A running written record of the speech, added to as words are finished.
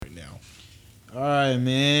All right,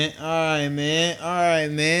 man. All right, man. All right,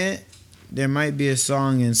 man. There might be a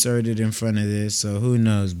song inserted in front of this, so who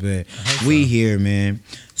knows? But we here, man.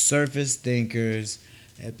 Surface Thinkers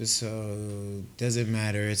episode doesn't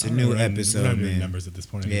matter. It's a new episode, we don't have man. numbers at this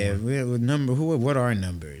point Yeah, anymore. What are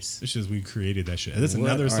numbers? It's just we created that shit. That's What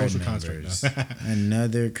another are social numbers? construct.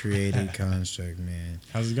 Another created construct, man.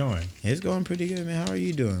 How's it going? It's going pretty good, man. How are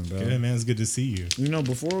you doing, bro? Good, man. It's good to see you. You know,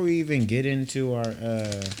 before we even get into our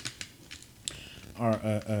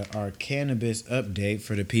cannabis update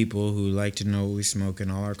for the people who like to know what we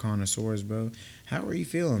smoking, all our connoisseurs, bro. How are you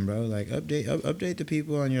feeling, bro? Like update the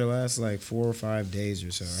people on your last like 4 or 5 days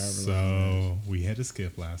or so. So we had to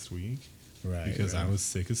skip last week, right? Because I was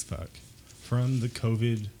sick as fuck from the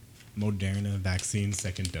COVID Moderna vaccine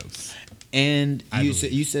second dose. And you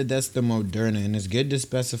said that's the Moderna, and it's good to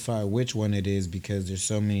specify which one it is because there's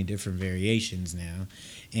so many different variations now,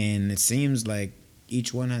 and it seems like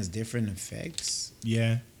each one has different effects.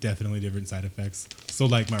 Yeah, definitely different side effects. So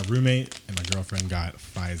like my roommate and my girlfriend got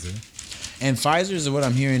Pfizer. And Pfizer's what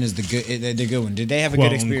I'm hearing is the good one. Did they have a Quote,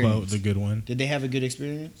 good experience? unquote, the good one. Did they have a good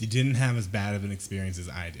experience? They didn't have as bad of an experience as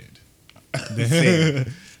I did. I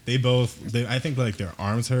think like their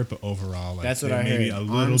arms hurt, but overall, like that's what I maybe heard. a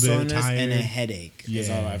little bit tired and a headache. Yeah. Is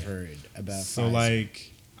all I've heard about. So Pfizer.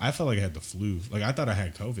 like, I felt like I had the flu. Like I thought I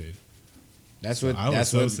had COVID. That's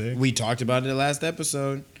what sick. We talked about it the last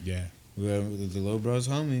episode. Yeah. With the little bros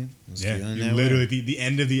homie. Yeah. Literally the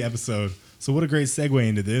end of the episode. So what a great segue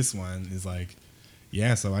into this one is like,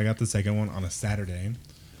 yeah. So I got the second one on a Saturday.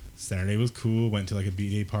 Saturday was cool. Went to like a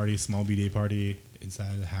B-Day party, small B-Day party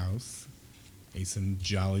inside the house. Ate some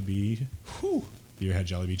Jollibee. Whew. You ever had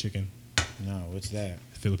Jollibee chicken? No, what's that?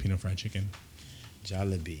 Filipino fried chicken.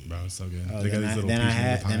 Jollibee. Bro, it's so good. Oh, they got these little then I pies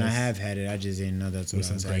have had it. I just didn't know that's what with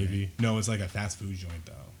I was some having. gravy. No, it's like a fast food joint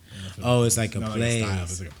though. Oh, it's like a not place. Like a style,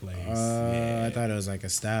 it's like a place. Yeah. I thought it was like a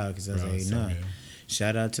style because I was Bro, like, so no. good.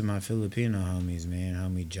 Shout out to my Filipino homies, man.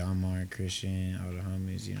 Homie John Mark, Christian, all the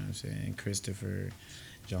homies, you know what I'm saying? Christopher,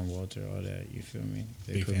 John Walter, all that, you feel me?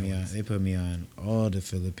 They put me on all the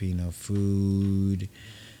Filipino food,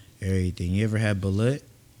 everything. You ever had balut?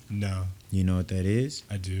 No. You know what that is?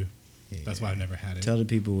 I do. Yeah. That's why I've never had it. Tell the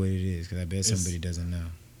people what it is, because I bet somebody doesn't know.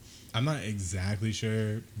 I'm not exactly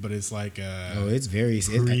sure, but it's like a it's very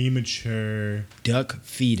premature duck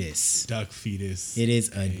fetus. Duck fetus. It is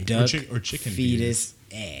a egg. duck or chicken fetus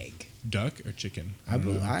egg. Duck or chicken?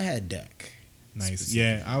 I had duck. Nice.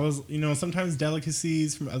 Yeah, I was. Sometimes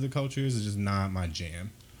delicacies from other cultures is just not my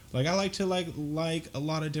jam. Like I like to like a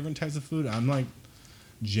lot of different types of food. I'm like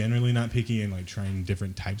generally not picky in like trying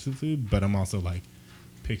different types of food, but I'm also like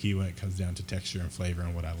picky when it comes down to texture and flavor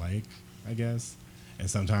and what I like, I guess. And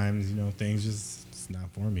sometimes, things it's not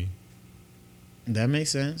for me. That makes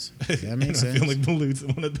sense. That makes sense. I feel like Balut's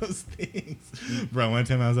one of those things. Bro, one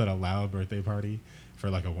time I was at a loud birthday party for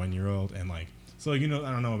like a 1-year-old and like, so I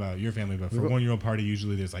don't know about your family, but for a 1-year-old party,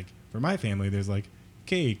 usually there's like, for my family, there's like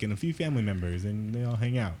cake and a few family members and they all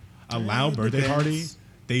hang out. A loud birthday party,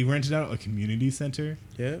 they rented out a community center.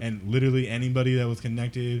 Yeah. And literally anybody that was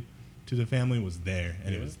connected to the family was there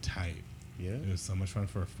and it was tight. Yeah. It was so much fun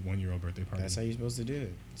for a 1-year-old birthday party. That's how you're supposed to do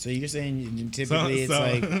it. So you're saying typically it's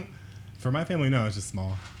like... For my family, no, it's just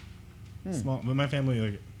small. Small. But my family,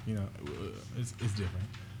 like, it's different.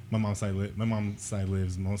 My mom's side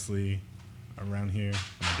lives mostly around here.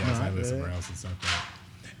 My dad's side lives somewhere else and stuff.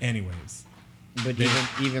 But anyways. But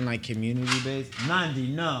even like community based? Nandi,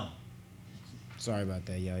 no. Sorry about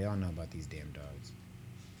that, yo. Y'all know about these damn dogs.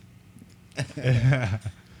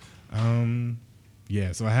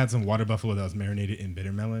 Yeah, so I had some water buffalo that was marinated in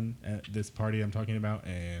bitter melon at this party I'm talking about,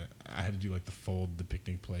 and I had to do like the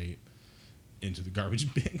picnic plate into the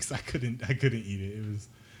garbage bin because I couldn't eat it.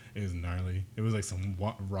 It was gnarly. It was like some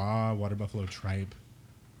raw water buffalo tripe,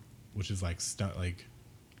 which is like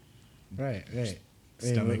right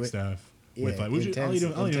stomach stuff. Yeah, with like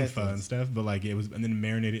I'll eat fun stuff, but like it was, and then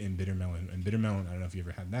marinated in bitter melon. And bitter melon, I don't know if you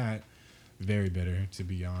ever had that. Very bitter to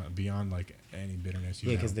beyond like any bitterness.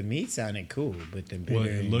 Yeah, because the meat sounded cool, but the bitter. Well,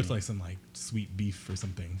 it looked like some like sweet beef or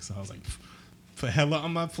something. So I was like, put hella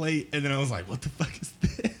on my plate, and then I was like, what the fuck is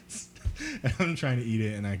this? And I'm trying to eat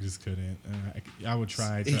it, and I just couldn't. I would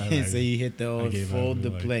try. So you hit the old fold the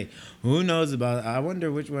plate. Who knows about? I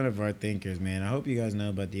wonder which one of our thinkers, man. I hope you guys know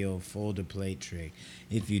about the old fold the plate trick.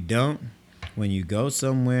 If you don't, when you go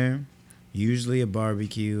somewhere. Usually a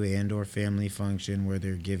barbecue and or family function where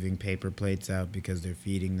they're giving paper plates out because they're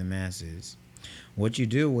feeding the masses. What you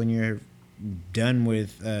do when you're done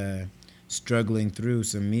with struggling through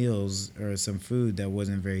some meals or some food that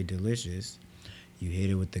wasn't very delicious, you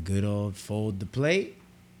hit it with the good old fold the plate.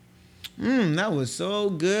 That was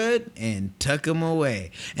so good, and tuck them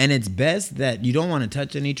away. And it's best that you don't want to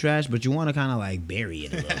touch any trash, but you want to kind of like bury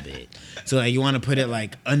it a little bit. So like you want to put it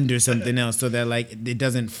like under something else so that like it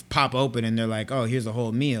doesn't pop open and they're like, oh, here's a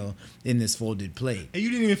whole meal in this folded plate. Hey,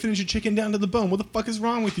 you didn't even finish your chicken down to the bone. What the fuck is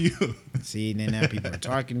wrong with you? See, then now people are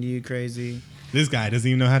talking to you crazy. This guy doesn't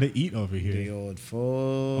even know how to eat over here. The old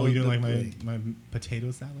fold. Oh, you don't like my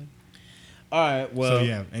potato salad? All right, well. So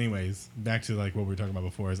yeah, anyways, back to like what we were talking about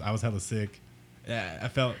before is I was hella sick. I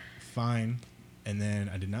felt fine, and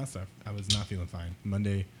then I did not start. I was not feeling fine.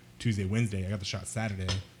 Monday, Tuesday, Wednesday, I got the shot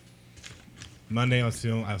Saturday. Monday, I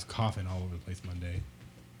was coughing all over the place Monday.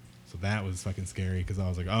 So that was fucking scary because I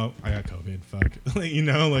was like, oh, I got COVID. Fuck. Like, you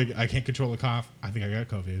know, like I can't control a cough. I think I got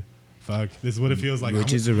COVID. Fuck. This is what it feels like.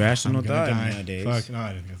 Which is a rational thought nowadays. Fuck. No,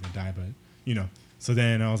 I didn't think I was going to die, but, you know. So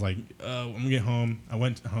then I was like, I'm going to get home. I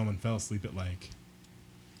went home and fell asleep at like,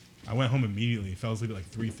 I went home immediately, fell asleep at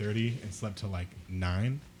like 3:30 and slept till like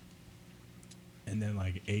 9. And then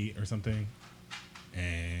like 8 or something.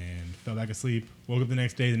 And fell back asleep. Woke up the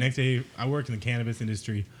next day. The next day, I worked in the cannabis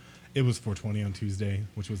industry. It was 420 on Tuesday,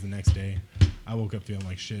 which was the next day. I woke up feeling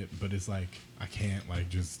like shit, but it's like I can't like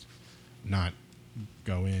just not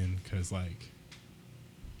go in because like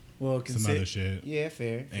some other shit. Yeah,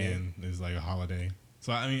 fair. And it's like a holiday.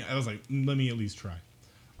 So I mean, I was like, let me at least try.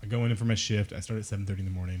 I go in for my shift. I start at 7:30 in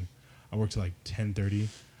the morning. I work till like 10:30.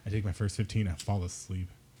 I take my first 15. I fall asleep.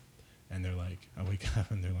 And they're like, I wake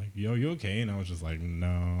up and they're like, yo, you okay? And I was just like,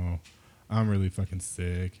 no, I'm really fucking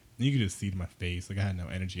sick. And you could just see it in my face. Like I had no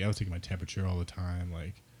energy. I was taking my temperature all the time.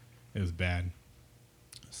 Like it was bad.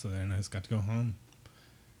 So then I just got to go home.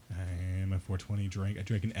 And my 420 I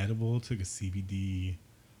drank an edible, took a CBD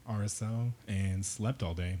RSO, and slept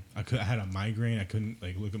all day. I had a migraine. I couldn't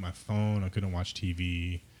like look at my phone. I couldn't watch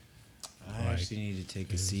TV. I actually need to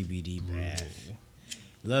take a CBD bath.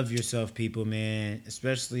 Love yourself, people, man.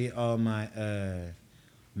 Especially all my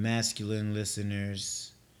masculine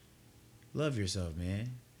listeners. Love yourself, man.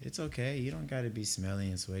 It's okay. You don't got to be smelly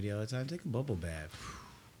and sweaty all the time. Take a bubble bath.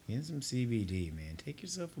 Get some CBD, man. Take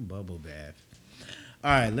yourself a bubble bath.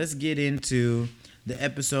 All right, let's get into the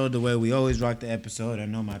episode the way we always rock the episode. I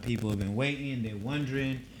know my people have been waiting. They're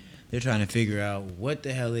wondering. They're trying to figure out what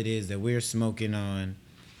the hell it is that we're smoking on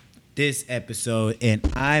this episode, and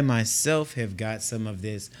I myself have got some of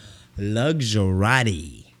this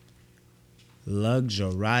Luxurati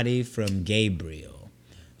from Gabriel.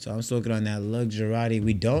 So I'm smoking on that Luxurati.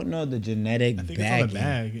 We don't know the genetic bagging. It's on the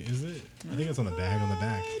bag, is it? I think it's on the bag on the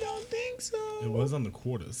back. I don't think so. It was on the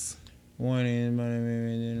quarters. One in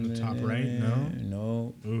the top right?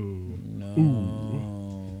 No. Ooh. No.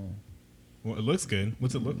 Ooh. Well, it looks good.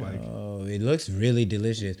 What's it look like? Oh, it looks really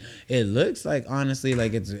delicious. It looks like, honestly,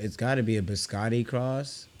 like it's got to be a biscotti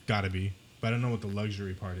cross. Gotta be. But I don't know what the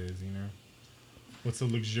luxury part is, you know? What's so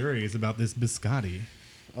luxurious about this biscotti?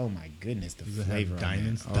 Oh, my goodness. The Does flavor it have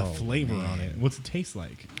diamonds? on The flavor on it. What's it taste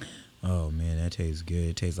like? Oh, man, that tastes good.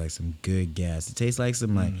 It tastes like some good gas. It tastes like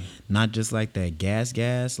some, like, not just like that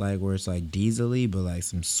gas, like where it's like diesel-y, but like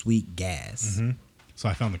some sweet gas. Mm-hmm. So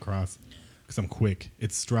I found the cross. Because I'm quick.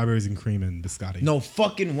 It's strawberries and cream and biscotti. No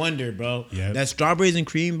fucking wonder, bro. Yep. That strawberries and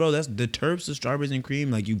cream, bro, that's the terps of strawberries and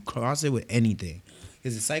cream. Like, you cross it with anything.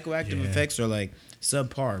 Because the psychoactive effects are, like,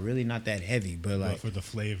 subpar. Really not that heavy. But, like... for the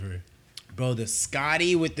flavor. Bro, the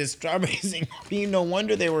Scotty with the strawberries and cream, no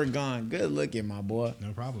wonder they were gone. Good looking, my boy.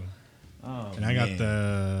 No problem. Oh, and I got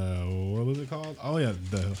the... What was it called? Oh, yeah.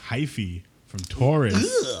 The hyphy from Taurus.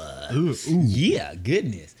 Ooh. Yeah,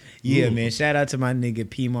 goodness. Yeah, man. Shout out to my nigga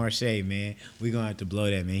P. Marche, man. We gonna have to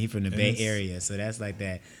blow that, man. He from the Bay Area, so that's like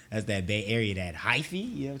that. That's that Bay Area, that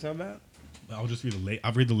hyphy. You know what I'm talking about? I'll just read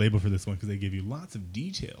I'll read the label for this one because they give you lots of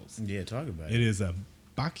details. Yeah, talk about it. It is a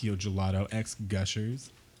Bacchio Gelato X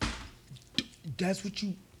Gushers. That's what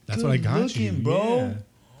you. That's what I got looking, you, bro. Yeah.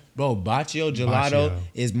 Bro, Bacchio Gelato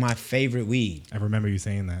is my favorite weed. I remember you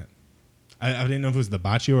saying that. I didn't know if it was the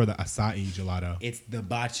Bacchio or the Acai Gelato. It's the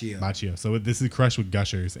Bacchio. Bacchio. So this is crushed with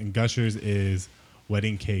Gushers, and Gushers is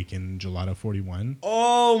wedding cake in Gelato 41.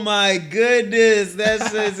 Oh my goodness,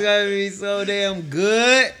 that's gonna be so damn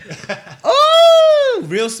good. Oh,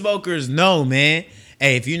 real smokers know, man.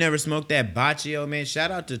 Hey, if you never smoked that Bacchio, man, shout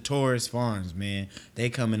out to Taurus Farms, man. They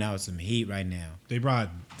coming out with some heat right now. They brought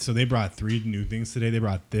 3 new things today. They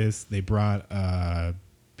brought this. They brought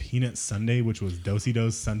Peanut Sundae, which was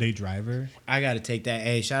Dosido's Sunday Driver. I gotta take that.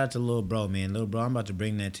 Hey, shout out to Lil Bro, man. Lil Bro, I'm about to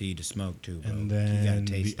bring that to you to smoke too, bro. And then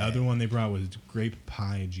the other one they brought was Grape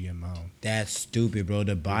Pie GMO. That's stupid, bro.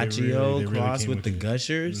 The Bacchio cross with the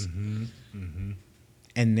Gushers. Mm-hmm. Mm-hmm.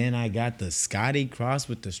 And then I got the Scotty cross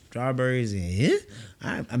with the strawberries and it.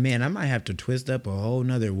 I might have to twist up a whole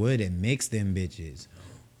nother wood and mix them bitches.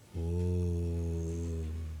 Oh.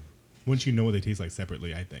 Once you know what they taste like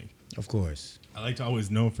separately, I think. Of course. I like to always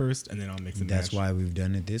know first, and then I'll mix and match. That's why we've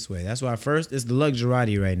done it this way. That's why first it's the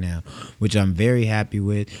Luxarati right now, which I'm very happy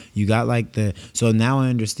with. You got like so now I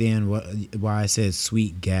understand why I said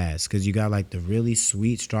sweet gas, because you got like the really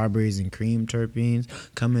sweet strawberries and cream terpenes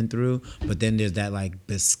coming through, but then there's that like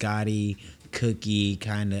biscotti cookie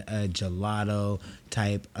kind of gelato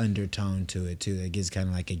type undertone to it too. That gives kind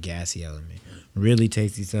of like a gassy element. Really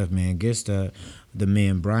tasty stuff, man. Good stuff. The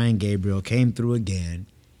man Brian Gabriel came through again.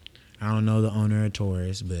 I don't know the owner of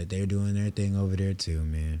Taurus, but they're doing their thing over there too,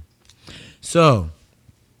 man. So,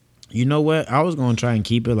 you know what? I was going to try and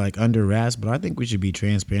keep it like under wraps, but I think we should be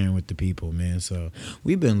transparent with the people, man. So,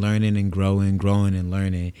 we've been learning and growing and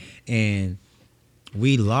learning. And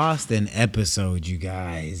we lost an episode, you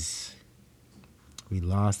guys. We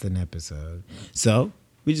lost an episode. So,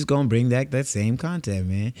 we just going to bring back that same content,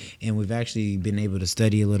 man. And we've actually been able to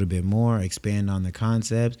study a little bit more, expand on the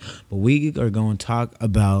concepts. But we are going to talk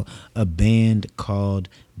about a band called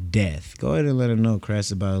Death. Go ahead and let them know,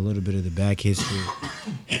 Cress, about a little bit of the back history.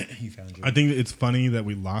 I think it's funny that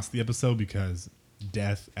we lost the episode because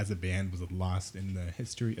Death as a band was lost in the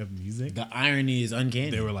history of music. The irony is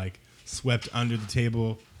uncanny. They were like swept under the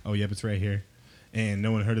table. Oh, yep, it's right here. And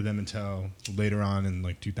no one heard of them until later on in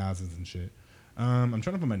like 2000s and shit. I'm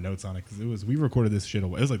trying to put my notes on it because we recorded this shit. It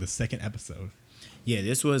was like the second episode. Yeah,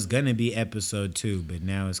 this was gonna be episode 2, but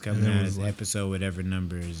now it's coming out as episode whatever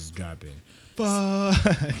number is dropping. Fuck.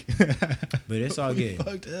 But it's all good.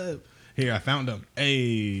 Fucked up. Here, I found them.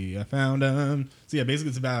 Hey, I found them. So yeah, basically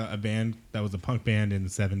it's about a band that was a punk band in the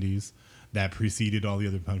 70s that preceded all the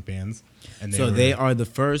other punk bands. And they are the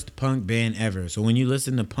first punk band ever. So when you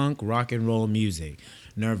listen to punk rock and roll music,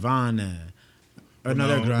 Nirvana.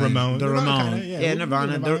 Ramones. The Ramones. Yeah,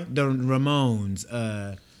 Nirvana. The Ramones.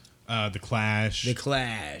 The Clash.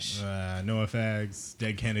 NoFX.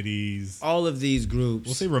 Dead Kennedys. All of these groups.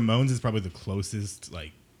 We'll say Ramones is probably the closest,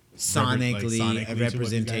 like, sonically a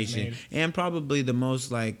representation. And probably the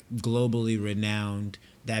most, like, globally renowned.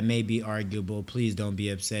 That may be arguable. Please don't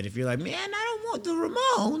be upset if you're like, man, I don't want the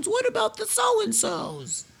Ramones. What about the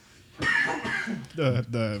so-and-sos?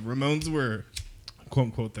 The Ramones were, quote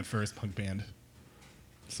unquote, the first punk band.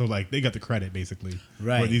 So, like, they got the credit, basically.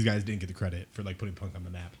 Right. Where these guys didn't get the credit for, like, putting punk on the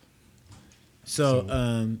map. So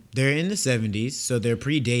they're in the 70s, so they're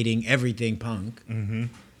predating everything punk. Mm-hmm.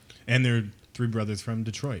 And they're 3 brothers from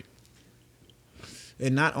Detroit.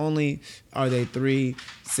 And not only are they 3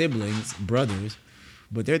 brothers,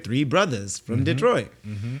 but they're 3 brothers from Detroit.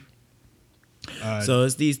 Mm-hmm. So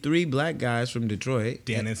it's these 3 black guys from Detroit.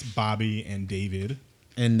 Dennis, Bobby, and David.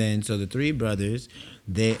 And then, so the 3 brothers,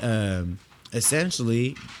 they...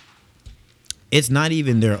 essentially, it's not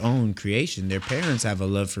even their own creation. Their parents have a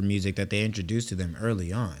love for music that they introduced to them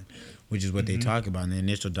early on, which is what they talk about in the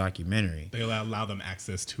initial documentary. They allow them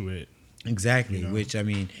access to it. Exactly, you know? Which, I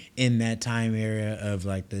mean, in that time era of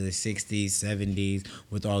like the 60s, 70s,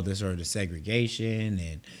 with all this sort of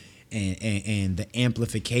segregation and the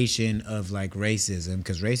amplification of like racism,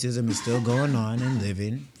 because racism is still going on and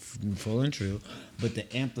living full and true, but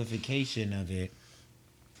the amplification of it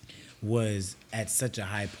was at such a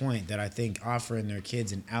high point that I think offering their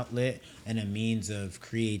kids an outlet and a means of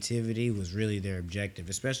creativity was really their objective,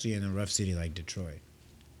 especially in a rough city like Detroit.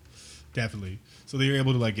 Definitely. So they were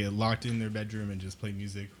able to like get locked in their bedroom and just play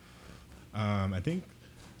music. I think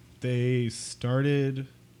they started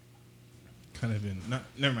kind of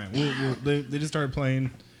never mind. They just started playing,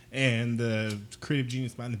 and the creative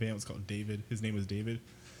genius behind the band was called David. His name was David.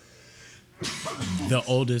 The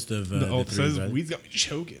oldest of the 3 brothers. Weed's got me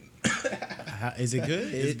choking. Is it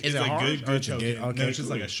good? It's it like good choking. Okay, no, it's just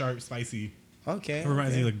like a sharp, spicy. Okay. It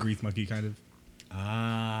reminds me of like Grease Monkey kind of.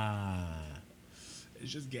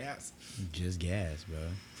 It's just gas. Just gas, bro.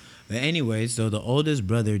 But anyway, so the oldest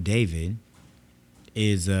brother, David,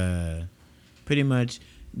 is pretty much,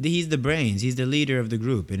 he's the brains. He's the leader of the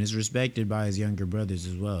group and is respected by his younger brothers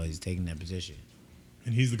as well. He's taking that position.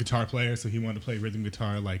 And he's the guitar player, so he wanted to play rhythm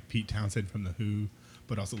guitar like Pete Townsend from The Who,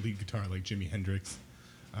 but also lead guitar like Jimi Hendrix.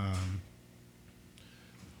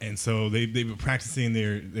 And so they were practicing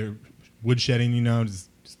their woodshedding, you know, just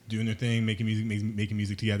doing their thing, making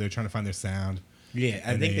music together, trying to find their sound. Yeah,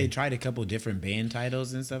 I think they tried a couple different band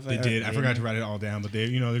titles and stuff like that. They did. I forgot to write it all down, but they're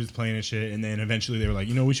just playing and shit. And then eventually they were like,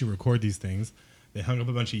 we should record these things. They hung up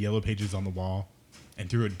a bunch of yellow pages on the wall and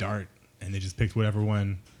threw a dart. And they just picked whatever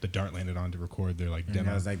one the dart landed on to record their like demo. And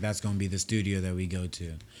I was like, that's going to be the studio that we go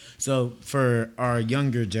to. So for our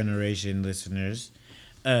younger generation listeners,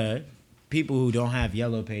 uh, people who don't have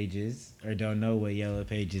Yellow Pages or don't know what Yellow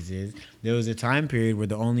Pages is, there was a time period where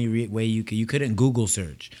the only way you couldn't Google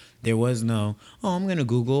search. There was no, oh, I'm gonna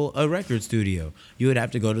Google a record studio. You would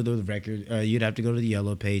have to go to the you'd have to go to the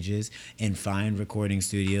Yellow Pages and find recording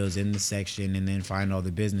studios in the section, and then find all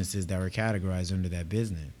the businesses that were categorized under that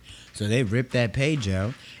business. So they ripped that page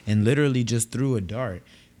out and literally just threw a dart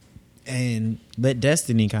and let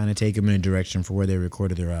Destiny kind of take them in a direction for where they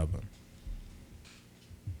recorded their album.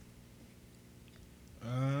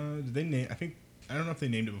 Did they name? I don't know if they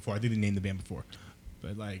named it before. I think they named the band before,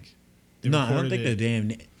 but like, No, I don't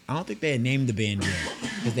think I don't think they had named the band yet,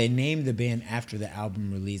 because they named the band after the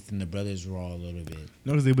album released and the brothers were all a little bit.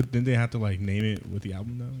 No, because didn't they have to like name it with the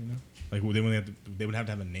album though? You know, like they would have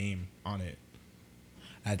to have a name on it.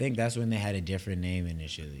 I think that's when they had a different name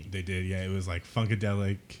initially. They did, yeah. It was like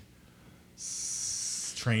Funkadelic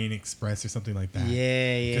Train Express or something like that.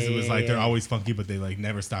 Yeah. Because it was like they're always funky, but they like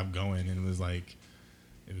never stopped going, and it was like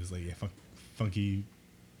funky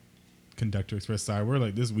Conductor Express. Sorry, we're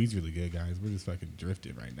like, this weed's really good, guys. We're just fucking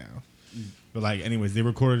drifted right now. But like, anyways, they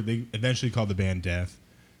eventually called the band Death.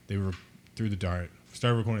 They were through the dart,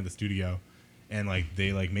 started recording in the studio, and like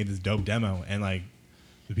they like made this dope demo, and like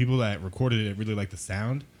the people that recorded it really liked the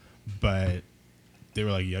sound, but they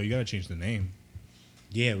were like, yo, you gotta change the name.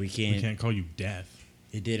 Yeah, we can't call you Death.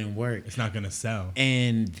 It didn't work. It's not gonna sell.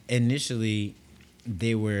 And initially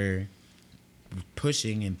they were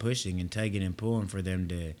pushing and tugging and pulling for them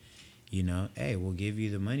to, you know, hey, we'll give you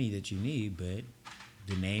the money that you need, but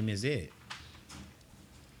the name is it.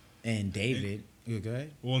 And David, go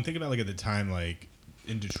ahead. Well, and think about like at the time, like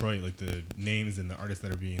in Detroit, like the names and the artists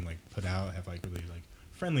that are being like put out have like really like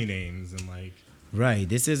friendly names and like right.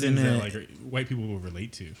 This isn't that like white people will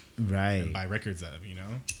relate to, right? And buy records of, you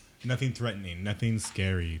know, nothing threatening, nothing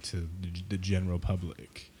scary to the general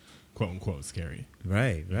public. Quote unquote scary.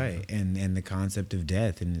 Right. And the concept of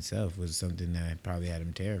death in itself was something that probably had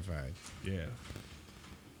him terrified. Yeah.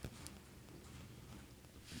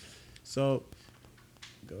 So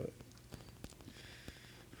go ahead.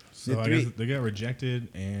 So I guess they got rejected,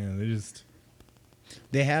 and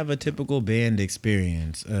they have a typical band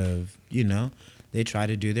experience of, you know, they try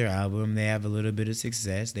to do their album, they have a little bit of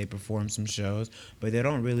success, they perform some shows, but they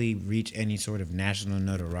don't really reach any sort of national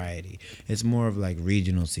notoriety. It's more of like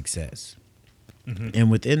regional success. Mm-hmm.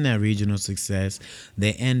 And within that regional success,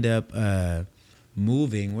 they end up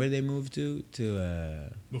moving. Where they moved to?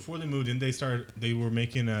 Before they moved in, they were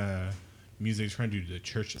making music trying to do the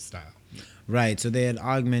church style. Right, so they had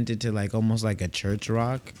augmented to like almost like a church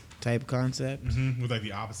rock type concept. Mm-hmm. With like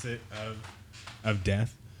the opposite of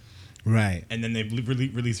Death. Right. And then they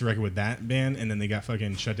released a record with that band, and then they got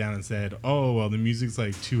fucking shut down and said, oh, well, the music's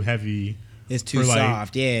like too heavy. It's too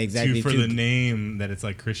soft. Yeah, exactly. For the name that it's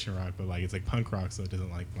like Christian rock, but like it's like punk rock, so it doesn't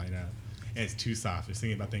like light up. And it's too soft. It's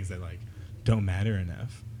thinking about things that like don't matter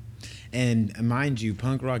enough. And mind you,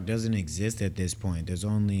 punk rock doesn't exist at this point. There's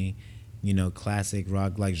only, you know, classic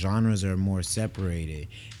rock. Like genres are more separated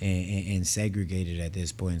and segregated at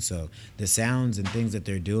this point. So the sounds and things that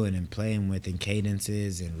they're doing and playing with, and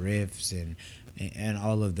cadences and riffs and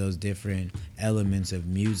all of those different elements of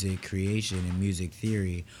music creation and music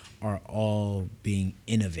theory are all being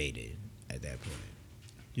innovated at that point.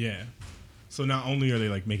 Yeah. So not only are they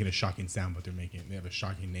like making a shocking sound, but they have a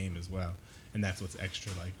shocking name as well, and that's what's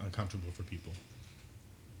extra like uncomfortable for people.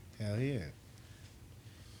 Hell yeah.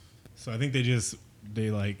 So I think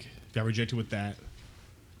they like got rejected with that.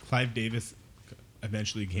 Clive Davis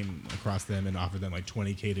eventually came across them and offered them like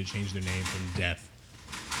 $20,000 to change their name from Death.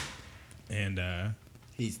 And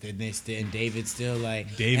David still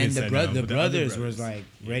like, David and the the brothers was like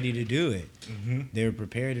ready to do it. Mm-hmm. They were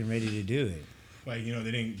prepared and ready to do it. Like, you know,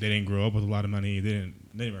 they didn't grow up with a lot of money. They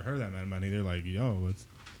never heard that amount of money. They're like, yo,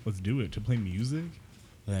 let's do it to play music.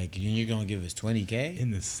 Like, you're gonna give us $20,000 in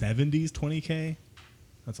the 70s? $20,000?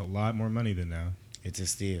 That's a lot more money than now. It's a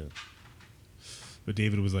steal. But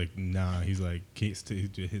David was like, nah. He's like,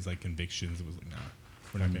 his like convictions was like, nah,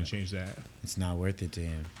 we're not gonna change that. It's not worth it to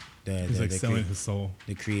him. He's like selling his soul.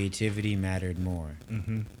 The creativity mattered more.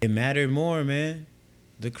 Mm-hmm. It mattered more, man.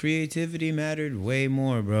 The creativity mattered way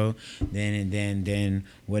more, bro, than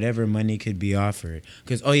whatever money could be offered.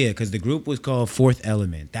 Because the group was called Fourth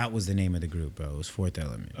Element. That was the name of the group, bro. It was Fourth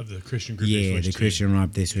Element. Of the Christian group. Yeah, the Christian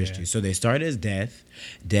rock they switched to. So they started as Death.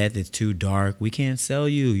 Death, it's too dark. We can't sell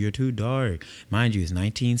you. You're too dark. Mind you, it's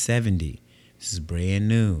 1970. This is brand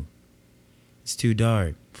new. It's too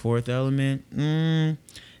dark. Fourth Element,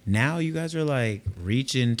 now you guys are like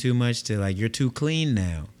reaching too much to like, you're too clean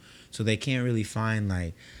now. so they can't really find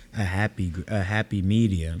like a happy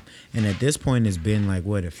medium. And at this point, it's been like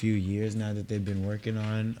what, a few years now that they've been working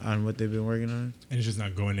on what they've been working on, and it's just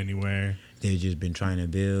not going anywhere. They've just been trying to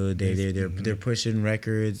build. They're pushing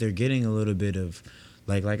records. They're getting a little bit of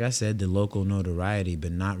like I said, the local notoriety,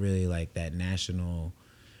 but not really like that national,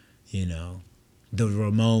 you know, the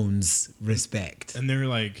Ramones respect. And they're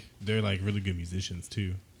like really good musicians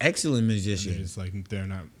too. Excellent musicians. And they're just like, they're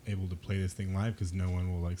not able to play this thing live because no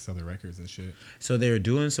one will like sell their records and shit. So they were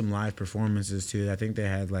doing some live performances too. I think they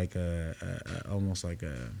had like a almost like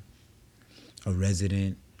a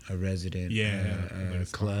resident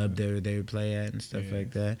club that they would play at and stuff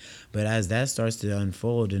like that. But as that starts to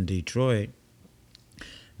unfold in Detroit,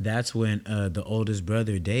 that's when the oldest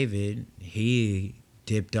brother, David, he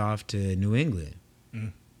dipped off to New England.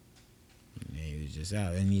 And he was just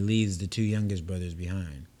out, and he leaves the two youngest brothers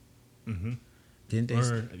behind. Mm-hmm. Didn't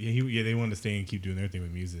they? They wanted to stay and keep doing their thing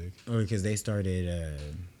with music. Or because they started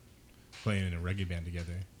playing in a reggae band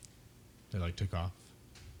together. They like took off.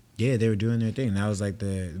 Yeah, they were doing their thing. That was like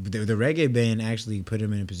the reggae band actually put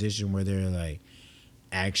them in a position where they're like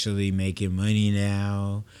actually making money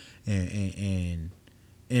now, and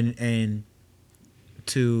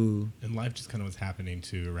life just kind of was happening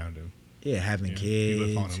too around him. Yeah, having kids.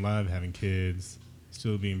 People falling in love, having kids,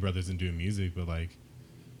 still being brothers and doing music, but like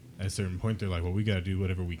at a certain point they're like, well, we got to do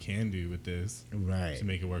whatever we can do with this, right, to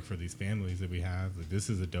make it work for these families that we have. Like, this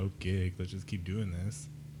is a dope gig. Let's just keep doing this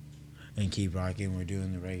and keep rocking. We're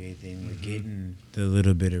doing the reggae thing. We're getting the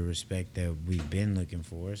little bit of respect that we've been looking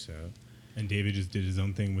for. So. And David just did his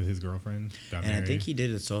own thing with his girlfriend. Got married. I think he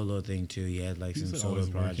did a solo thing too. He had like some solo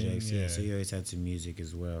projects. Yeah, so he always had some music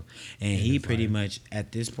as well. And he pretty much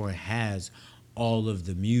at this point has all of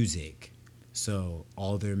the music. So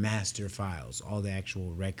all their master files, all the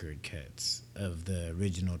actual record cuts of the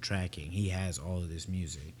original tracking. He has all of this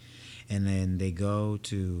music. And then they go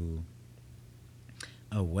to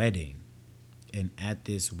a wedding. And at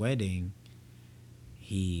this wedding,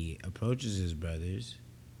 he approaches his brothers.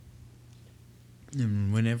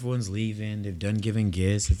 And when everyone's leaving, they've done giving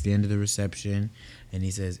gifts. It's the end of the reception. And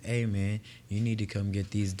he says, hey, man, you need to come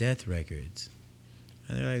get these death records.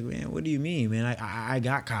 And they're like, man, what do you mean, man? I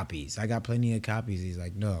got copies. I got plenty of copies. He's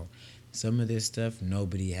like, no, some of this stuff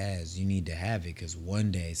nobody has. You need to have it because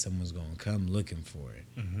one day someone's going to come looking for it.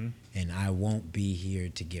 Mm-hmm. And I won't be here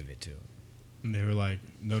to give it to him. And they were like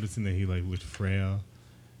noticing that he like looked frail.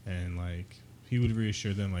 And like he would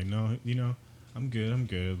reassure them like, no, you know, I'm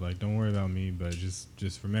good. Like, don't worry about me, but just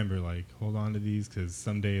remember, like, hold on to these because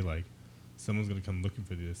someday, like, someone's going to come looking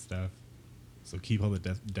for this stuff. So keep all the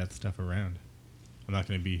death stuff around. I'm not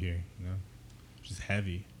going to be here, you know? Which is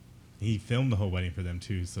heavy. He filmed the whole wedding for them,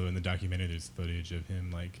 too. So in the documentary, there's footage of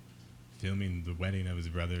him, like, filming the wedding of his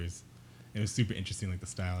brothers. And it was super interesting, like, the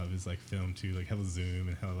style of his, like, film, too. Like, hella zoom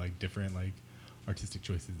and hella, like, different, like, artistic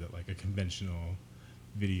choices that, like, a conventional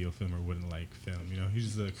video filmer wouldn't like film, you know. He's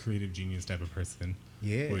just a creative genius type of person.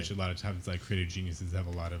 Yeah. Which a lot of times like creative geniuses have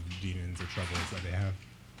a lot of demons or troubles that they have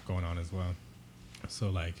going on as well. So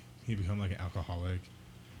like he became like an alcoholic,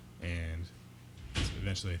 and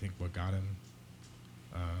eventually I think what got him.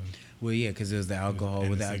 Well, yeah, because it was the alcohol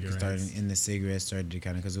with the cigarettes started to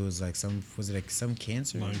kind of, because it was like some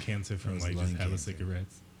cancer, lung cancer from like just hella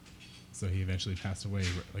cigarettes. So he eventually passed away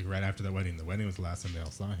like right after that wedding. The wedding was the last time they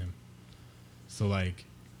all saw him. So like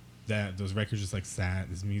those records just like sat,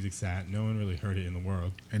 this music sat, no one really heard it in the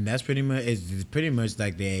world. And that's pretty much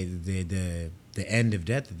like the end of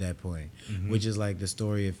death at that point, which is like the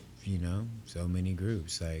story of, you know, so many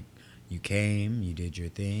groups. Like you came, you did your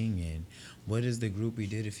thing, and what is the group we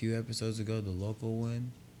did a few episodes ago, the local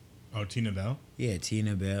one? Oh, Tina Bell? Yeah,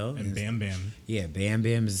 Tina Bell. And Bam Bam. Yeah, Bam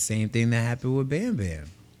Bam is the same thing that happened with Bam Bam.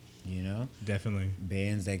 You know? Definitely.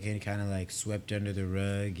 Bands that get kind of like swept under the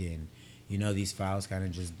rug, and you know, these files kind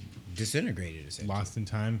of just disintegrated, essentially. Lost in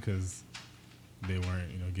time because they weren't,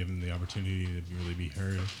 you know, given the opportunity to really be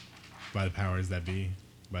heard by the powers that be,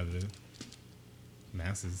 by the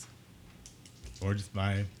masses, or just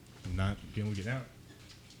by not being able to get out.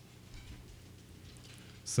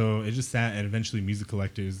 So it just sat, and eventually music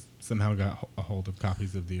collectors somehow got a hold of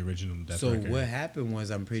copies of the original Death record. So what happened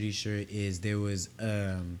was, I'm pretty sure, is there was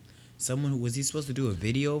someone, was he supposed to do a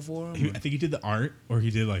video for him? I think he did the art, or he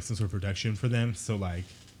did like some sort of production for them. So like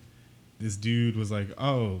this dude was like,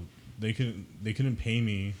 oh, they couldn't pay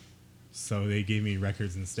me, so they gave me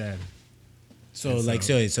records instead. So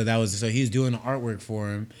that was he's doing the artwork for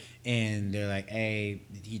him, and they're like, hey,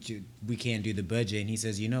 we can't do the budget, and he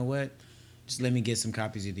says, you know what, just let me get some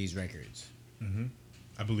copies of these records. Mm-hmm.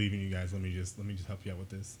 I believe in you guys. Let me just help you out with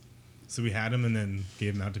this. So we had them and then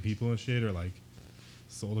gave them out to people and shit, or like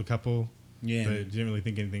sold a couple. Yeah. But didn't really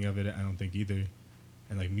think anything of it. I don't think either.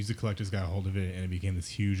 And like music collectors got a hold of it, and it became this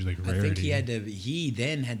huge like rarity. I think he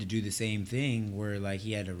then had to do the same thing where like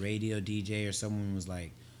he had a radio DJ or someone was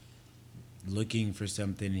like looking for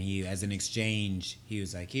something, and he, as an exchange, he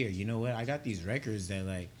was like, here, you know what, I got these records that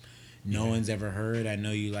like no one's ever heard. I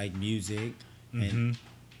know you like music. And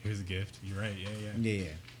here's a gift. You're right. Yeah.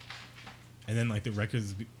 And then like the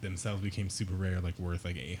records themselves became super rare, like worth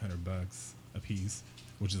like $800 a piece,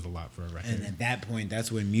 which is a lot for a record. And at that point, that's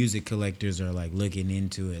when music collectors are like looking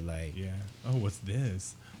into it, like, oh, what's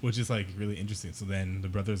this? Which is like really interesting. So then the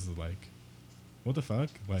brothers are like, what the fuck?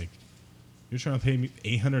 Like, you're trying to pay me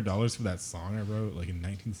 $800 for that song I wrote like in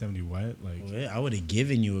 1970? What? Like, well, I would have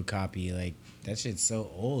given you a copy. Like, that shit's so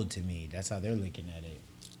old to me. That's how they're looking at it.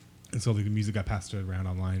 And so like the music got passed around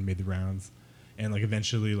online, made the rounds, and like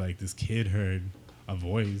eventually like this kid heard a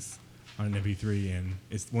voice on an MP3, and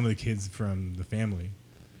it's one of the kids from the family,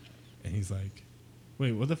 and he's like,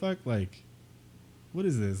 wait, what the fuck? Like, what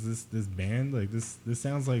is this band? Like this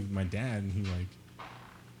sounds like my dad. And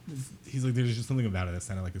he's like, there's just something about it that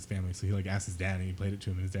sounded like his family. So he like asked his dad, and he played it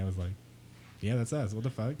to him, and his dad was like, yeah, that's us. What the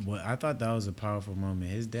fuck? Well, I thought that was a powerful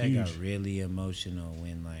moment. His dad got really emotional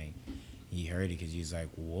when like he heard it, because he's like,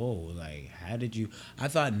 whoa, like, how did you... I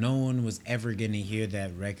thought no one was ever going to hear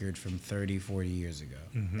that record from 30, 40 years ago.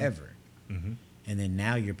 Ever. And then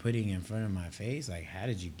now you're putting it in front of my face? Like, how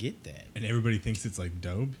did you get that? And everybody thinks it's, like,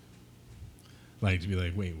 dope. Like, to be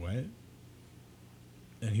like, wait, what?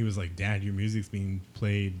 And he was like, Dad, your music's being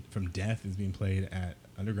played from Death is being played at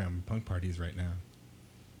underground punk parties right now.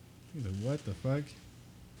 He's like, what the fuck?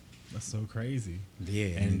 That's so crazy.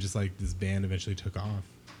 Yeah. And just, like, this band eventually took off.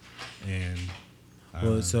 And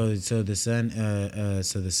well, so the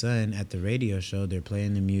son at the radio show, they're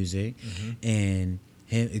playing the music, and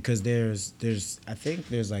him, because there's I think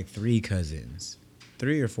there's like 3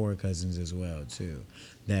 or 4 cousins as well too,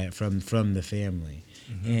 that from the family,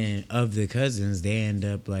 and of the cousins, they end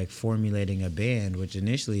up like formulating a band, which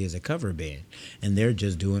initially is a cover band, and they're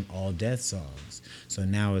just doing all Death songs. So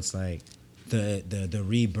now it's like the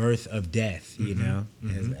rebirth of Death, you know,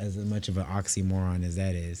 as much of an oxymoron as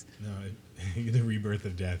that is. No, the rebirth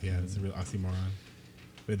of Death, yeah, it's a real oxymoron.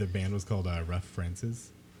 But their band was called Rough Francis.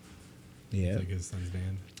 Yeah, it's like his son's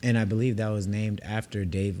band. And I believe that was named after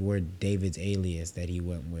David's alias that he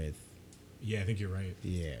went with. Yeah, I think you're right.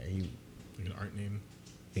 Yeah, like an art name.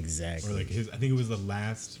 Exactly. Or like I think it was the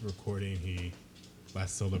last recording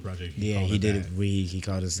last solo project. He did. He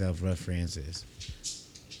called himself Rough Francis.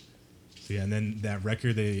 Yeah, and then that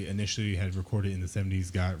record they initially had recorded in the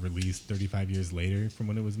 70s got released 35 years later from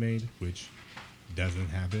when it was made, which doesn't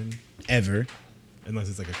happen. Ever. Unless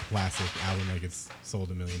it's like a classic album, like it's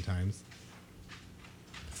sold a million times.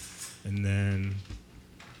 And then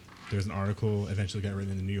there's an article eventually got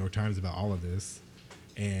written in the New York Times about all of this.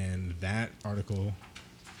 And that article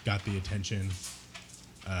got the attention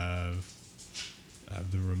of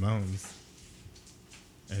the Ramones.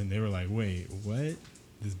 And they were like, wait, what?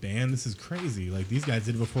 This band, this is crazy. Like, these guys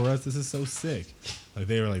did it before us. This is so sick. Like,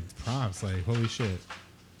 they were like, props. Like, holy shit.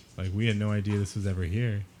 Like, we had no idea this was ever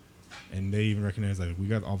here. And they even recognized, like, we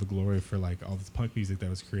got all the glory for, like, all this punk music that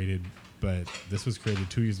was created. But this was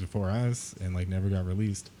created 2 years before us and, like, never got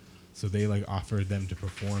released. So they, like, offered them to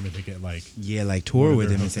perform and to get, like... Yeah, like, tour with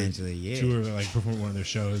them, essentially, yeah. Tour, like, perform one of their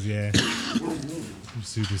shows, yeah.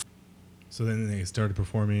 Super. So then they started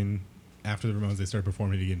performing... After the Ramones, they started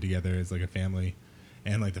performing again together as, like, a family.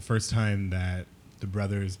 And, like, the first time that the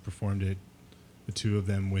brothers performed it, the 2 of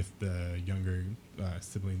them with the younger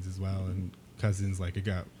siblings as well and cousins, like, it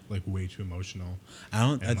got, like, way too emotional.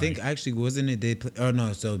 I think, actually, wasn't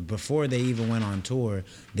it, so before they even went on tour,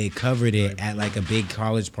 they covered it at, like, a big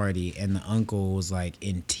college party, and the uncle was, like,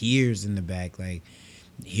 in tears in the back, like,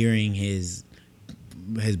 hearing his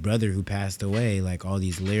brother who passed away, like all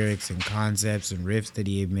these lyrics and concepts and riffs that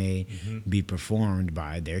he had made be performed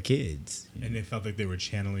by their kids. And it felt like they were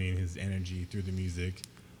channeling his energy through the music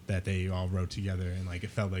that they all wrote together, and like it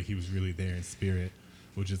felt like he was really there in spirit,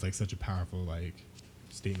 which is like such a powerful like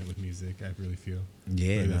statement with music. I really feel.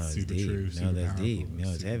 Yeah, like, no, that's it's super deep. true. Super that's powerful, deep. No,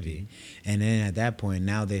 it's heavy. Deep. And then at that point,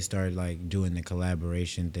 now they started like doing the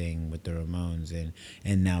collaboration thing with the Ramones,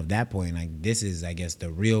 and now at that point, like this is, I guess, the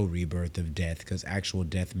real rebirth of Death, because actual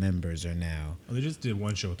Death members are now. Oh, they just did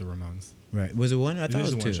one show with the Ramones. Right? Was it one? I thought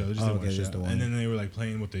it was 2. Just the one. And then they were like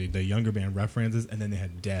playing with the younger band Rough Francis, and then they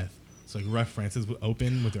had Death. So like Rough Francis would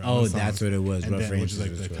open with their own songs. That's what it was. And Rough then, Francis which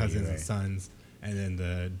was like the cousins and sons, and then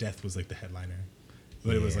the Death was like the headliner.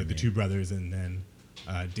 But it was like the 2 brothers and then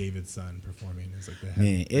David's son performing as like the head.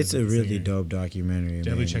 Man, it's a really dope documentary.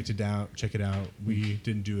 Definitely man. check it out. We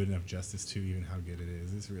didn't do enough justice to even how good it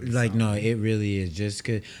is. It's really like solid. No, it really is. Just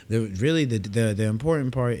cause the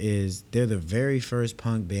important part is they're the very first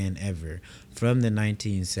punk band ever from the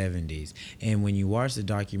 1970s. And when you watch the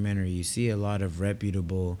documentary, you see a lot of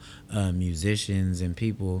reputable musicians and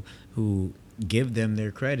people who give them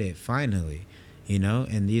their credit finally.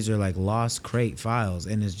 And these are like lost crate files,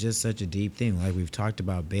 and it's just such a deep thing. Like we've talked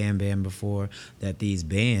about Bam Bam before, that these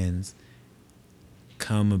bands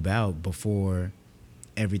come about before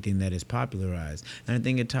everything that is popularized. And I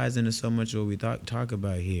think it ties into so much of what we talk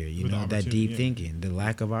about here, that deep thinking, the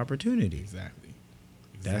lack of opportunity. Exactly.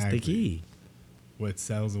 That's the key. What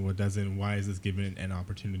sells and what doesn't. Why is this given an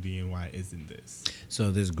opportunity and why isn't this?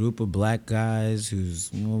 So this group of black guys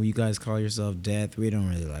you guys call yourself Death. We don't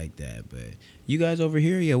really like that, but you guys over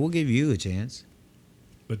here, yeah, we'll give you a chance.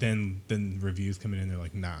 But then reviews come in and they're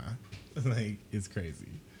like, nah. Like, it's crazy.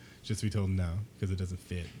 Just to be told no, because it doesn't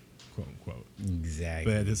fit, quote unquote.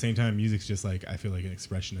 Exactly. But at the same time, music's just like, I feel like an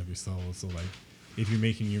expression of your soul. So like, if you're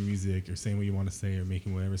making your music or saying what you want to say or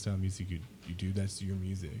making whatever style of music you do, that's your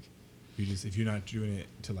music. If you're not doing it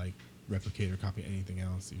to like replicate or copy anything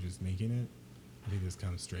else, you're just making it. I think this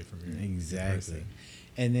comes straight from your exactly.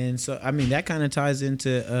 And then that kind of ties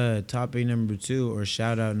into topic number 2 or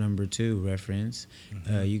shout out number 2 reference.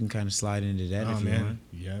 Mm-hmm. You can kind of slide into that if you want.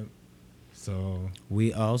 Yep. So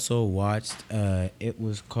we also watched. It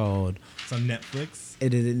was called. It's on Netflix.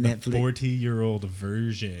 It is Netflix. The 40-year-old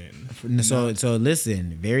version. So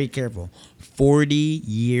listen, very careful.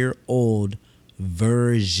 40-year-old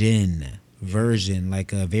version,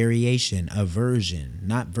 like a variation, a version,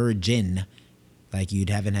 not virgin, like you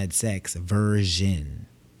haven't had sex. Version.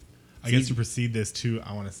 I guess to precede this too,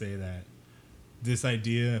 I want to say that this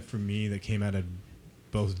idea for me that came out of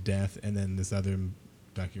both Death and then this other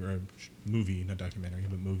movie, not documentary,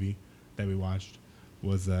 but movie that we watched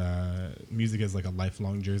was music as like a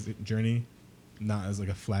lifelong journey, not as like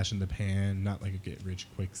a flash in the pan, not like a get rich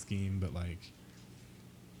quick scheme, but like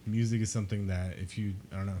music is something that if you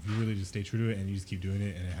really just stay true to it and you just keep doing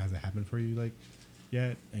it and it hasn't happened for you like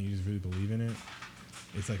yet and you just really believe in it,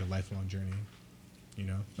 it's like a lifelong journey.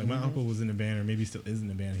 Like my uncle was in a band, or maybe still is in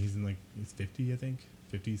a band. He's 50, I think,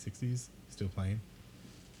 50s, 60s, still playing.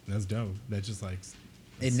 And that's dope. That just like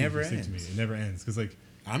it never ends. To me. It never ends because like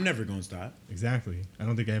I'm never gonna stop. Exactly. I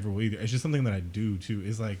don't think I ever will either. It's just something that I do too.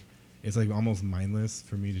 It's like almost mindless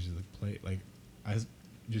for me to just like play. Like I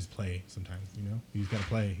just play sometimes. You just gotta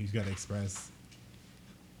play. You just gotta express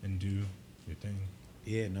and do your thing.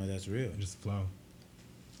 Yeah, no, that's real. And just flow.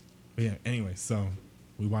 But yeah. Anyway, so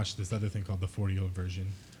we watched this other thing called The 40-Year-Old Version.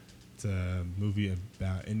 It's a movie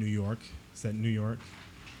set in New York, centered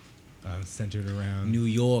around New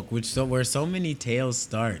York, where so many tales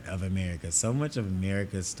start of America, so much of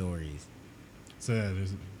America's stories. So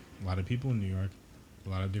there's a lot of people in New York, a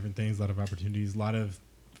lot of different things, a lot of opportunities, a lot of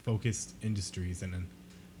focused industries, and then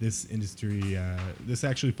this industry, this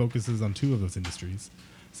actually focuses on 2 of those industries.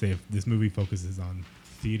 Say if this movie focuses on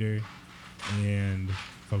theater and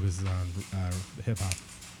focuses on hip hop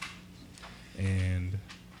and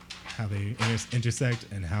how they intersect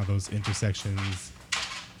and how those intersections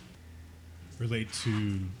relate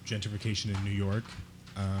to gentrification in New York,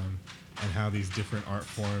 and how these different art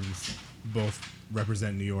forms both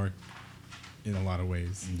represent New York in a lot of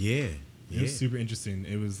ways. Yeah. It was super interesting.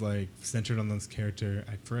 It was like centered on this character.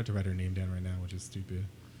 I forgot to write her name down right now, which is stupid.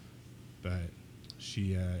 But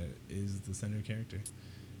she is the center character.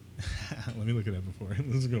 Let me look it up before.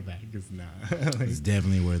 Let's go back. It's it's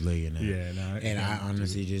definitely worth looking at. Yeah, no. And I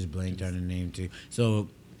honestly just blanked on the name too. So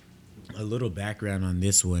a little background on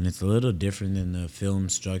this one. It's a little different than the film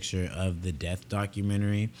structure of the Death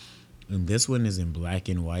documentary. And this one is in black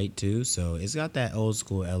and white too, so it's got that old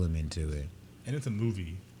school element to it. And it's a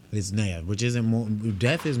movie. It's not, which isn't more.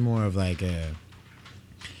 Death is more of like a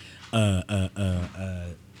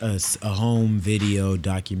home video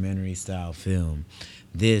documentary style film.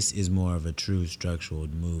 This is more of a true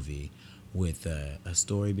structured movie with a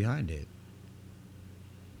story behind it.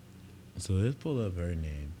 So let's pull up her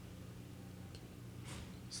name.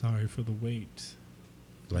 Sorry for the wait.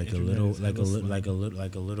 Like a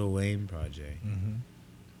Little Wayne project. Mm-hmm.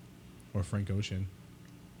 Or Frank Ocean.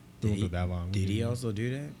 Did he, that long. Did he also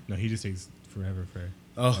do that? No, he just takes forever for.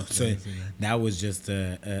 Oh, so that was just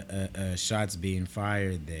shots being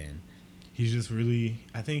fired then. He's just really.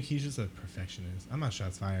 I think he's just a perfectionist. I'm not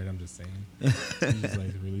shots fired. I'm just saying. He's just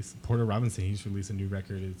like released Porter Robinson. He's released a new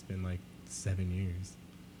record. It's been like 7 years.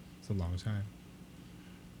 It's a long time.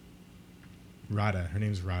 Rada. Her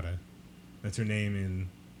name's Rada. That's her name, and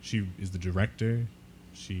she is the director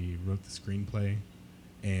She wrote the screenplay,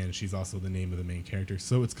 and she's also the name of the main character.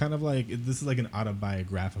 So it's kind of like this is like an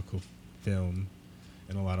autobiographical film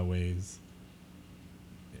in a lot of ways.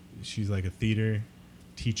 She's like a theater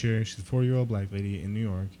teacher. She's a 4-year-old black lady in New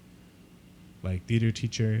York, like theater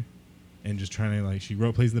teacher, and just trying to like she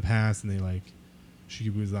wrote plays in the past, and she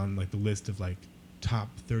was on like the list of like top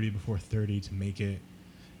 30 before 30 to make it,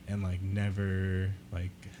 and like never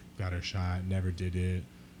like got her shot, never did it.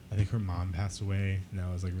 I think her mom passed away, and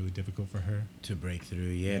that was like really difficult for her to break through.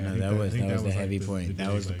 Yeah, no, that was the heavy point.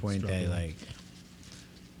 That was the point that like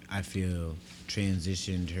I feel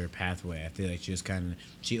transitioned her pathway. I feel like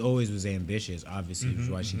she always was ambitious, obviously, which is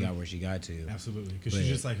why she got where she got to. Absolutely, because she's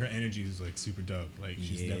just like her energy is like super dope. Like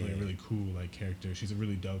she's definitely a really cool like character. She's a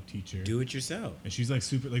really dope teacher. Do it yourself. And she's like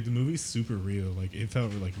super like the movie's super real. Like it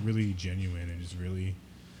felt like really genuine and just really,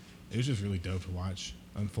 it was just really dope to watch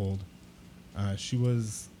unfold.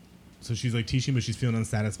 She's like teaching, but she's feeling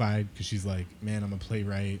unsatisfied because she's like, man, I'm a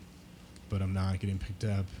playwright, but I'm not getting picked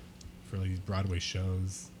up for like these Broadway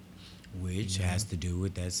shows. Which has to do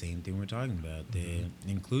with that same thing we're talking about, the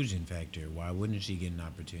inclusion factor. Why wouldn't she get an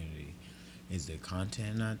opportunity? Is the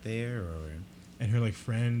content not there, or? And her like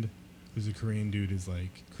friend, who's a Korean gay dude, is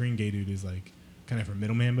like kind of her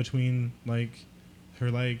middleman between like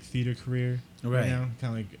her like theater career right now,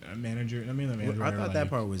 kind of like a manager. I mean, the manager. I thought that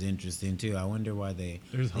part was interesting too. I wonder why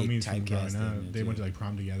there's homies from growing up. They went to like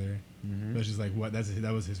prom together. But it's just like what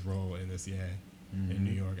that was his role in this, in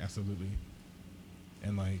New York, absolutely.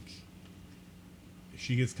 And like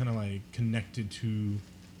she gets kind of like connected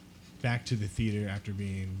back to the theater after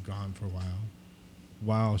being gone for a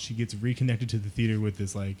while she gets reconnected to the theater with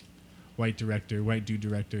this like white dude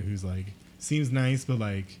director who's like seems nice, but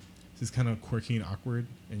like this kind of quirky and awkward,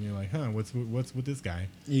 and you're like, what's with this guy?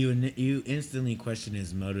 You instantly question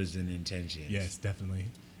his motives and intentions. Yes, definitely.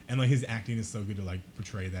 And like his acting is so good to like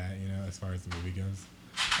portray that, as far as the movie goes.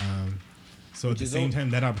 So at the same time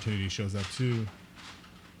that opportunity shows up too,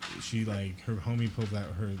 she like her homie pulls out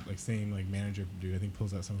her like same like manager dude, I think,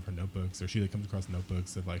 pulls out some of her notebooks, or she like comes across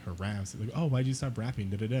notebooks of like her raps. Like, oh, why'd you stop rapping?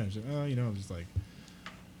 Da da da. She's like, oh, just like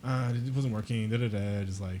it wasn't working. Da da da.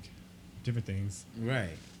 Just like different things.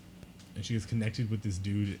 Right. And she gets connected with this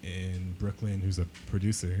dude in Brooklyn who's a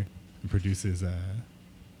producer and produces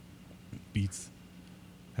beats.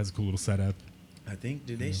 Has a cool little setup. I think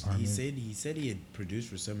he said he had produced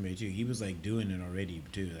for somebody too. He was like doing it already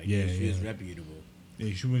too. Like he was reputable.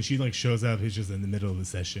 Yeah, when she like shows up, he's just in the middle of the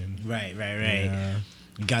session. Right. Yeah.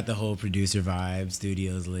 Got the whole producer vibe.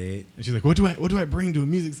 Studio's lit. And she's like, "What do I bring to a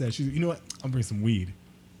music set?" She's like, "You know what? I'll bring some weed."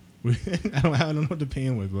 I don't know what to pay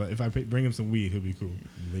him with, but if I bring him some weed, he'll be cool.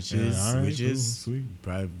 Which is sweet.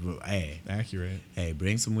 Probably, accurate. Hey,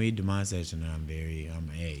 bring some weed to my session.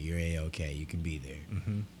 You're A-okay. You can be there.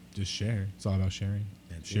 Mm-hmm. Just share. It's all about sharing.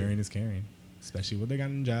 Sharing is caring, especially what they got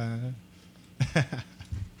in job.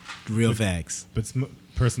 Real facts. But it's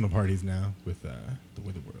personal parties now with the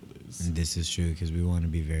way the world is. And this is true because we want to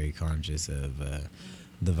be very conscious of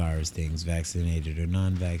the virus things, vaccinated or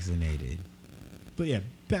non-vaccinated. But yeah,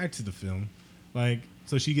 back to the film. Like,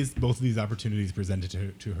 so she gets both of these opportunities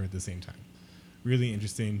presented to her at the same time. Really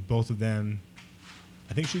interesting. Both of them.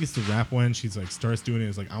 I think she gets the rap one. She's like starts doing it.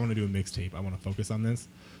 It's like, I want to do a mixtape. I want to focus on this.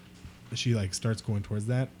 She like starts going towards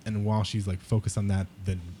that, and while she's like focused on that,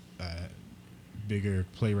 the bigger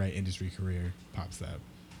playwright industry career pops up,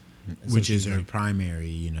 which is her primary.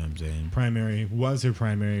 You know what I'm saying? Was her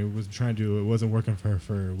primary. Was trying to do it. Wasn't working for her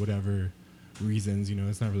for whatever reasons.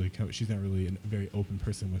 It's not really. She's not really a very open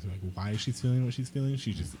person with like why she's feeling what she's feeling.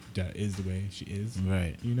 She just is the way she is.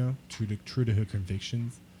 Right. True to her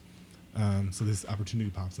convictions. So this opportunity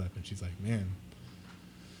pops up, and she's like, man,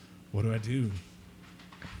 what do I do?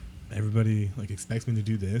 Everybody like expects me to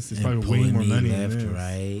do this. It's probably way more money left, than this.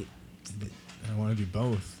 Right. I want to do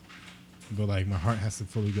both, but like my heart has to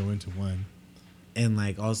fully go into one. And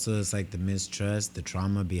like also it's like the mistrust, the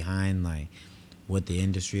trauma behind like what the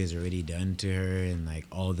industry has already done to her, and like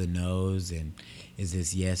all the no's, and is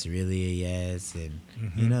this yes really a yes? And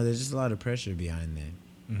there's just a lot of pressure behind that.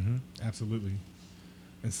 Absolutely.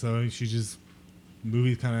 And so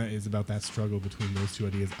movie kind of is about that struggle between those two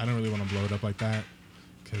ideas. I don't really want to blow it up like that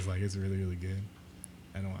because like it's really, really good.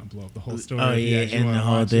 I don't want to blow up the whole story. Oh yeah, and the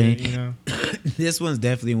whole thing. This one's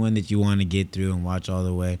definitely one that you want to get through and watch all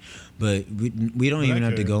the way. But we don't even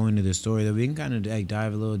have to go into the story. Though we can kind of like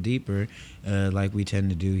dive a little deeper, like we tend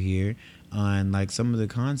to do here, on like some of the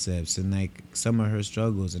concepts and like some of her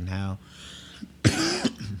struggles and how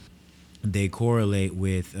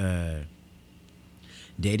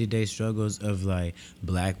day-to-day struggles of like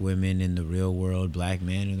black women in the real world, black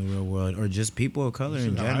men in the real world, or just people of color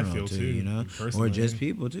in general too, you know, or just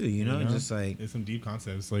people too, you know, just like it's some deep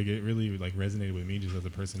concepts. Like it really like resonated with me just as a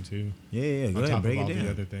person too. Yeah, go ahead, break it down. On top of all the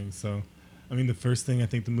other things, so. I mean, the first thing I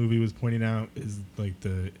think the movie was pointing out is like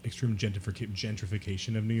the extreme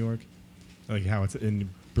gentrification of New York, like how it's in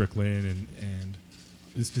Brooklyn and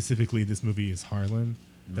specifically this movie is Harlem.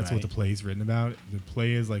 That's what the play is written about. The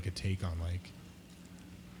play is like a take on like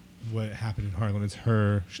what happened in Harlem. It's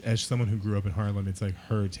her, as someone who grew up in Harlem, it's like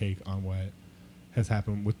her take on what has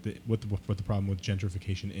happened with the problem with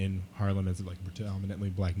gentrification in Harlem as like a predominantly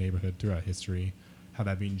black neighborhood throughout history. How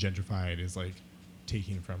that being gentrified is like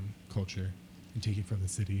taking from culture and taking from the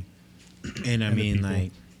city. And I mean,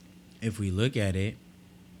 like, if we look at it,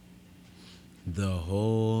 the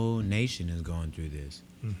whole nation is going through this.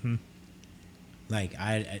 Mm-hmm. Like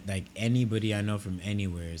like anybody I know from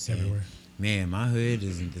anywhere is saying, man, my hood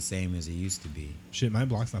isn't the same as it used to be. Shit, my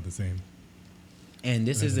block's not the same. And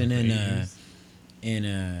this isn't in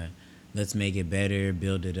a let's make it better,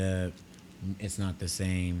 build it up. It's not the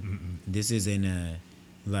same. Mm-mm. This is in a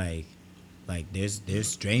like there's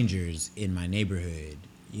strangers in my neighborhood.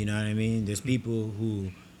 You know what I mean? There's people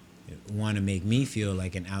who want to make me feel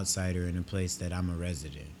like an outsider in a place that I'm a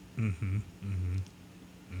resident. Mm-hmm. Mm-hmm.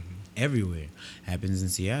 Mm-hmm. Everywhere. Happens in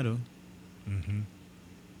Seattle. Mm-hmm.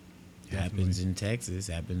 Happens in Texas.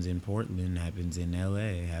 Happens in Portland. Happens in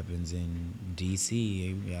LA. Happens in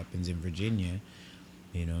DC. Happens in Virginia.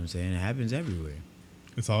 You know what I'm saying? It happens everywhere.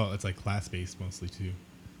 It's like class based mostly too.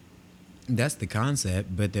 That's the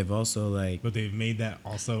concept, but they've also like. But they've made that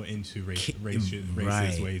also into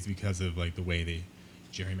racist ways because of like the way they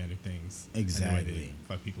gerrymander things. Exactly. And the way they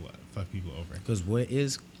fuck people over. Because what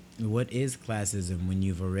is classism when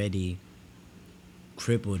you've already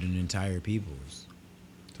crippled an entire people's?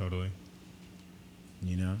 Totally.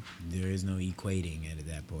 You know, there is no equating at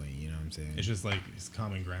that point. You know what I'm saying? It's just like it's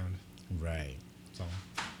common ground. Right. That's all.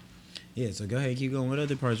 Yeah, so go ahead, keep going. What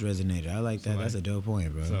other parts resonated? I like that. So that's a dope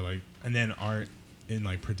point, bro. So like, and then art in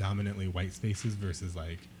like predominantly white spaces versus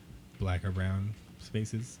like black or brown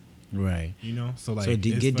spaces. Right. You know, so like, get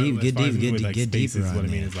deeper on what I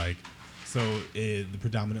mean that. is like, so the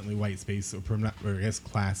predominantly white space or I guess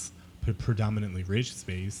class, predominantly rich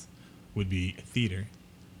space would be theater.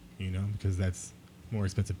 You know, because that's more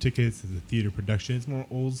expensive tickets. It's a theater production. It's more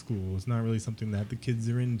old school. It's not really something that the kids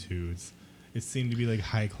are into. It seemed to be like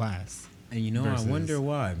high class. And you know, I wonder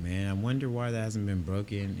why, man. I wonder why that hasn't been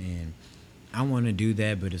broken. And I want to do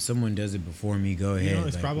that, but if someone does it before me, go ahead. You know,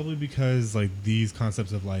 it's like, probably because like these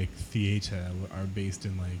concepts of like theater are based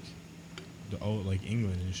in like the old like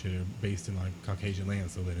England and shit are based in like Caucasian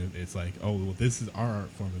land. So that it's like, oh, well, this is our art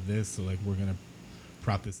form of this. So like we're gonna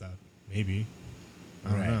prop this up. Maybe. I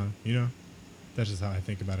don't know. You know. That's just how I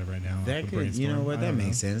think about it right now. That could, you know what? That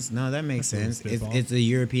makes sense. No, that makes sense. It's a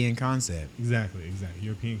European concept. Exactly.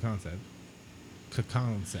 European concept.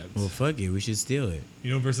 Well, fuck it. We should steal it.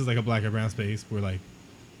 You know, versus like a black or brown space where like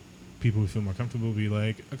people would feel more comfortable would be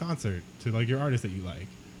like a concert to like your artist that you like.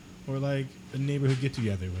 Or like a neighborhood get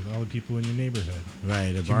together with all the people in your neighborhood.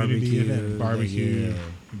 Right, a barbecue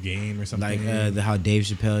game or something. Like how Dave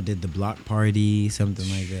Chappelle did the block party, something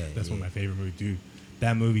like that. That's one of my favorite movies, dude.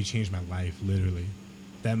 That movie changed my life, literally.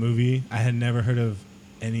 That movie, I had never heard of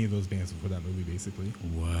any of those bands before that movie, basically.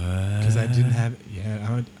 What? Because I didn't have,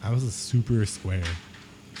 I was a super square.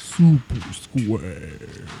 Super square.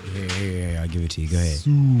 Yeah, I'll give it to you. Go ahead.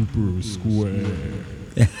 Super square.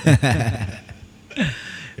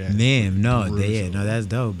 Yeah. Man, no, that's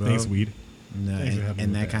dope, bro. Thanks, weed. No,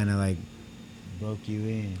 and that kind of like broke you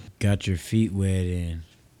in. Got your feet wet and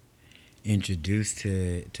introduced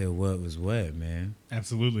to what was what, man.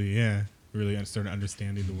 Absolutely, yeah. Really started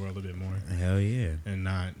understanding the world a bit more. Hell yeah. And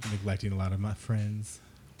not neglecting a lot of my friends.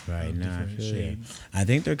 Right now, I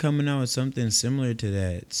think they're coming out with something similar to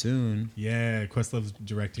that soon. Yeah, Questlove's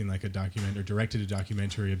directed a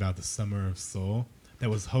documentary about the Summer of Soul that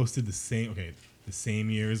was hosted the same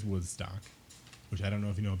year as Woodstock, which I don't know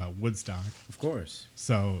if you know about Woodstock. Of course.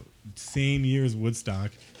 So same year as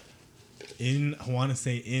Woodstock, I want to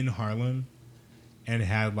say in Harlem, and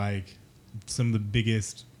had like some of the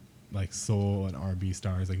biggest like soul and R&B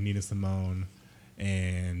stars like Nina Simone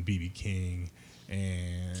and B.B. King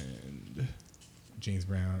and James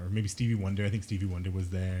Brown, or maybe Stevie Wonder. I think Stevie Wonder was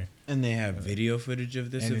there. And they have video footage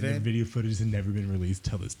of this event? And the video footage has never been released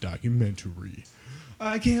till this documentary.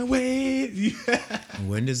 I can't wait.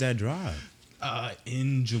 When does that drop?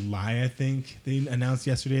 In July, I think. They announced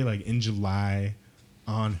yesterday, like in July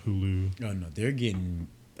on Hulu. Oh, no, they're getting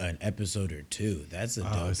an episode or two. That's a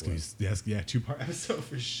dope one. 2-part episode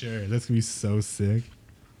for sure. That's going to be so sick.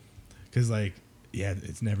 because like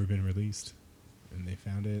it's never been released, and they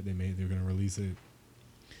found it. They're gonna release it.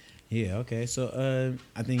 Yeah. Okay. So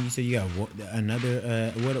I think you said you got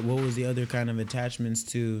another. What was the other kind of attachments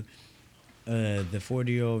to the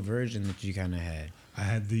 40-year-old version that you kind of had? I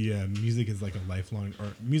had the music as like a lifelong, or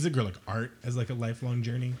music or like art as like a lifelong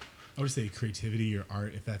journey. I would say creativity or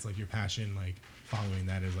art, if that's like your passion, like following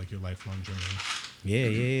that as like your lifelong journey.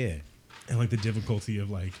 Yeah. And like the difficulty of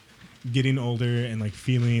like getting older and like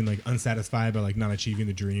feeling like unsatisfied by like not achieving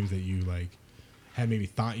the dreams that you like had maybe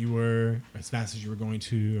thought you were as fast as you were going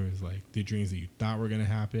to, or it's like the dreams that you thought were going to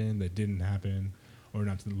happen that didn't happen, or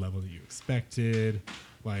not to the level that you expected.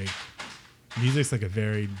 Like music's like a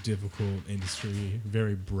very difficult industry,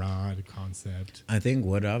 very broad concept. I think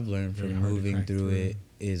what I've learned from moving through it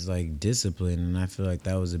is like discipline, and I feel like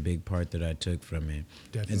that was a big part that I took from it.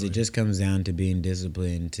 Definitely. As it just comes down to being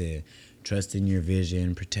disciplined, to trusting your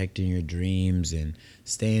vision, protecting your dreams, and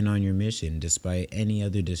staying on your mission despite any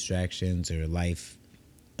other distractions or life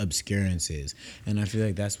obscurances. And I feel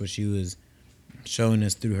like that's what she was showing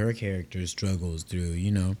us through her character's struggles, through,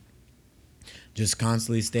 you know, just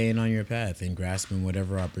constantly staying on your path and grasping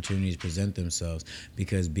whatever opportunities present themselves,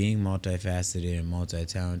 because being multifaceted and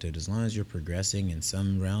multi-talented, as long as you're progressing in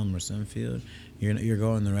some realm or some field, you're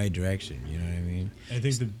going the right direction. You know what I mean? I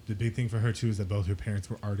think the big thing for her too is that both her parents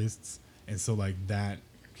were artists, and so like that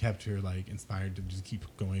kept her like inspired to just keep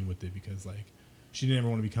going with it, because like she didn't ever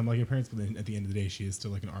want to become like her parents, but then at the end of the day she is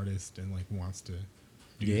still like an artist and like wants to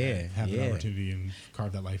have an opportunity and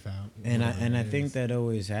carve that life out. And I think that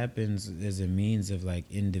always happens as a means of like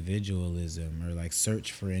individualism, or like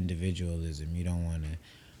search for individualism. You don't want to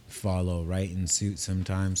follow right in suit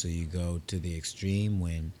sometimes, so you go to the extreme,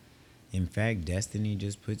 when in fact destiny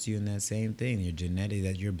just puts you in that same thing. Your genetic,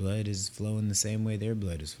 that your blood is flowing the same way their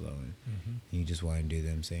blood is flowing. Mm-hmm. You just want to do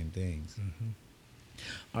them same things. Mm-hmm.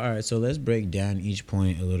 All right, so let's break down each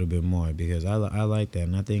point a little bit more, because I like that,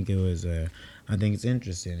 and I think I think it's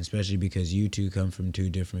interesting, especially because you two come from two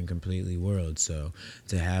different completely worlds. So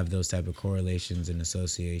to have those type of correlations and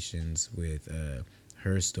associations with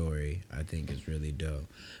her story, I think is really dope.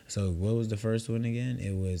 So what was the first one again?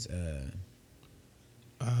 It was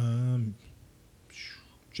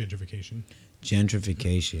gentrification.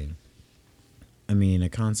 Gentrification. I mean, a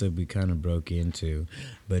concept we kind of broke into,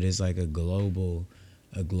 but it's like a global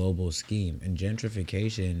scheme. And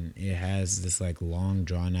gentrification, it has this like long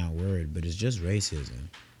drawn out word, but it's just racism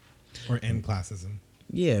and classism.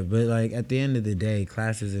 Yeah, but like at the end of the day,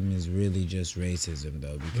 classism is really just racism,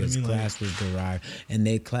 though, because class was derived, and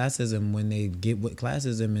classism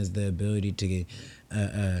is the ability to get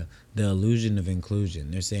the illusion of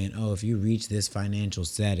inclusion. They're saying, oh, if you reach this financial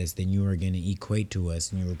status, then you are going to equate to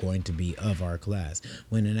us, and you are going to be of our class.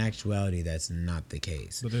 When in actuality, that's not the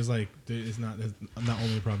case. But there's not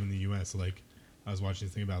only a problem in the U.S. So like, I was watching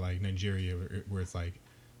this thing about like Nigeria, where it's like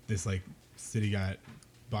this like city got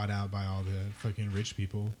bought out by all the fucking rich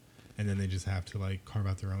people, and then they just have to like carve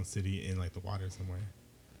out their own city in like the water somewhere.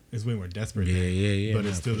 It's way more desperate. Yeah. But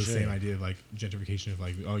it's still the same idea of like gentrification of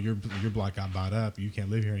like, oh, your block got bought up, you can't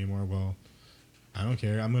live here anymore. Well, I don't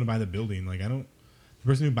care. I'm gonna buy the building. Like the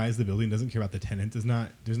person who buys the building doesn't care about the tenant. There's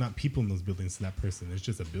not people in those buildings to that person. It's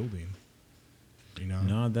just a building. You know?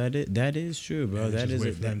 No, that is true, bro.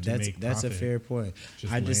 That's a fair point.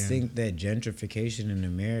 I just think that gentrification in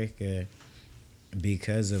America,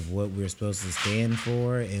 because of what we're supposed to stand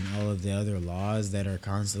for and all of the other laws that are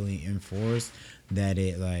constantly enforced, that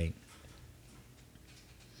it like,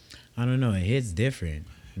 I don't know, it hits different.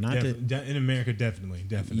 In America, definitely.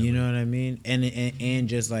 You know what I mean? And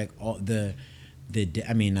just like all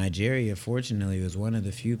I mean, Nigeria, fortunately, was one of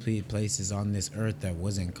the few places on this earth that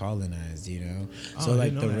wasn't colonized. You know, so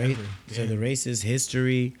like the racist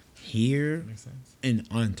history here, and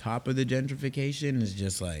on top of the gentrification, is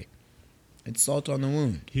just like, it's salt on the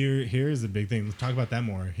wound. Here is a big thing. Let's talk about that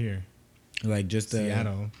more here. Like just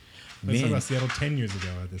Seattle. Let's talk about Seattle 10 years ago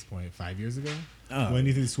at this point. 5 years ago? Oh. When do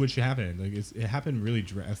you think the switch happened? Like it happened really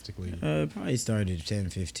drastically. It probably started 10,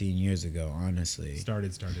 15 years ago, honestly.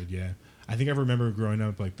 Started, yeah. I think I remember growing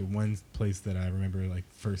up, like the one place that I remember like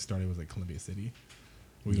first started was like Columbia City.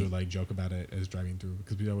 We would like joke about it as driving through,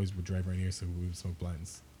 because we always would drive right here, so we would smoke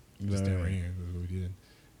blunts. Just stand right here. That's what we did.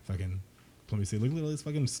 Fucking Columbia City. Look at all this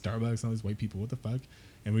fucking Starbucks and all these white people. What the fuck?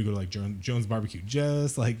 And we go to like Jones Barbecue,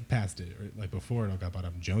 just like past it, or like before it all got bought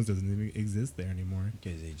up. Jones doesn't even exist there anymore,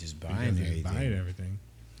 because they just buying everything.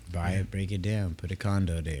 Buy it, break it down, put a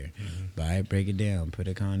condo there. Mm-hmm. Buy it, break it down, put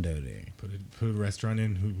a condo there. Put a restaurant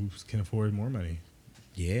in who can afford more money.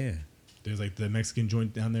 Yeah. There's like the Mexican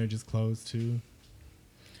joint down there just closed too.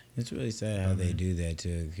 It's really sad how they do that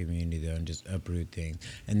to a community, though, and just uproot things.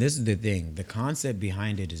 And this is the thing: the concept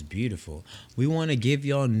behind it is beautiful. We want to give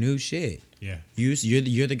y'all new shit. Yeah.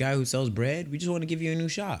 You're the guy who sells bread. We just want to give you a new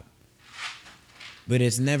shop. But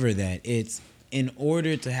it's never that. It's in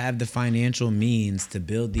order to have the financial means to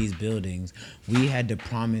build these buildings, we had to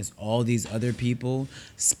promise all these other people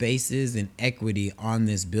spaces and equity on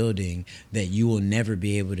this building that you will never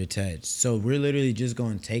be able to touch. So we're literally just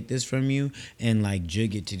going to take this from you and like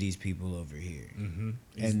jig it to these people over here. Mm-hmm.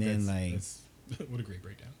 And then what a great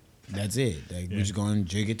breakdown. That's it. Like we're just going to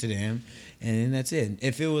jig it to them, and then that's it.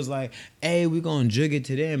 If it was like, hey, we're going to jig it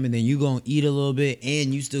to them, and then you going to eat a little bit,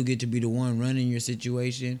 and you still get to be the one running your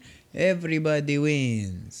situation, everybody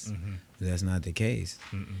wins. Mm-hmm. But that's not the case.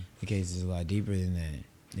 Mm-mm. The case is a lot deeper than that.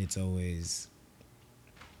 It's always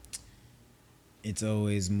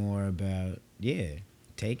more about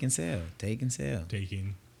take and sell.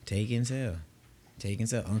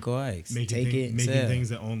 Uncle Ike's. Making things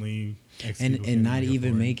that only and not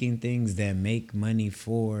even making things that make money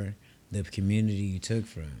for the community you took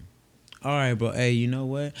from. All right, bro. Hey, you know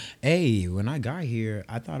what? Hey, when I got here,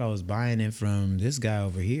 I thought I was buying it from this guy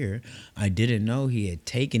over here. I didn't know he had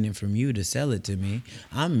taken it from you to sell it to me.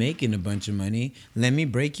 I'm making a bunch of money. Let me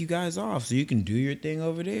break you guys off so you can do your thing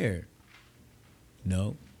over there.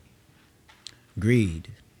 No. Greed.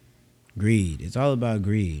 It's all about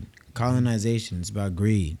greed. Colonization, it's about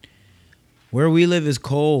greed. Where we live is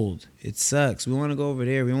cold. It sucks. We want to go over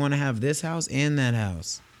there. We want to have this house and that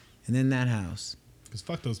house. And then that house. Because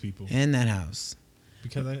fuck those people. And that house.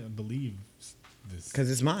 Because I believe this. Because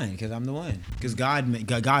it's mine. Because I'm the one. Because God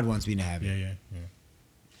wants me to have it. Yeah.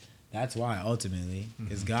 That's why, ultimately.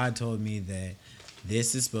 Because God told me that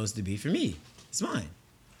this is supposed to be for me. It's mine.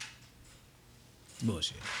 It's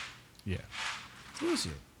bullshit. Yeah. It's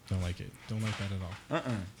bullshit. Don't like it. Don't like that at all.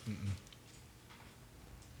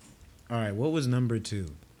 All right, what was number 2?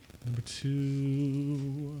 Number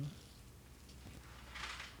 2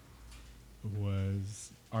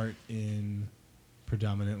 was art in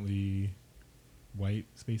predominantly white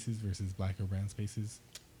spaces versus black or brown spaces.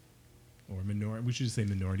 Or minority. We should just say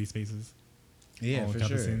minority spaces. Yeah, for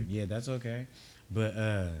sure. Yeah, that's okay. But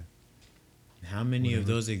how many of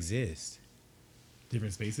those exist?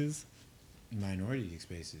 Different spaces? Minority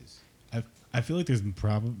spaces. I feel like there's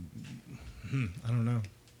probably I don't know,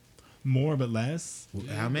 more but less.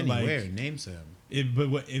 How many? Like, where? Name some.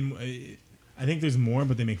 I think there's more,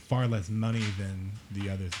 but they make far less money than the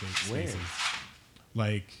other spaces. Where?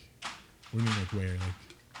 Like, what do you mean? Like where? Like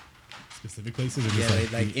specific places? Or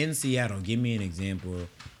just like in Seattle. Give me an example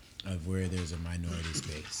of where there's a minority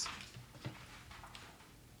space.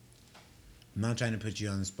 I'm not trying to put you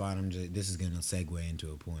on the spot. This is gonna segue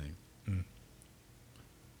into a point.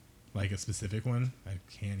 Like a specific one? I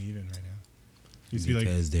can't even right now.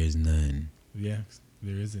 Because there's none. Yeah,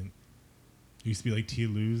 there isn't. It used to be like Tia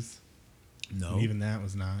Lou's. No. And even that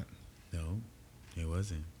was not. No, it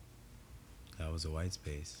wasn't. That was a white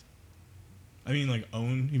space. I mean, like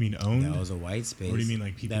owned? You mean owned? That was a white space. Or do you mean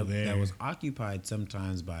like people there? That was occupied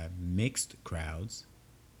sometimes by mixed crowds.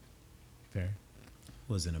 Fair.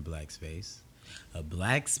 Wasn't a black space. A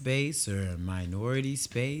black space or a minority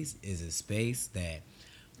space is a space that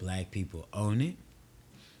black people own it.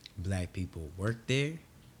 Black people work there.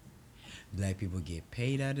 Black people get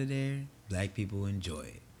paid out of there. Black people enjoy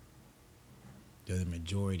it. They're the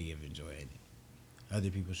majority of enjoying it. Other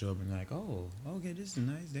people show up and like, oh, okay, this is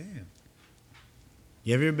nice, damn.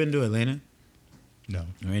 You ever been to Atlanta? No.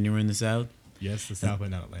 Or anywhere in the South? Yes, the South, but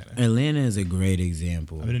not Atlanta. Atlanta is a great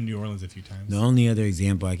example. I've been in New Orleans a few times. The only other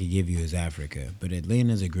example I could give you is Africa, but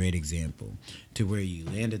Atlanta is a great example to where you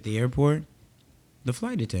land at the airport, the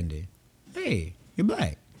flight attendant, hey, you're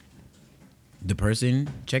black. The person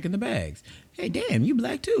checking the bags, hey, damn, you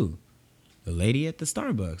black too. The lady at the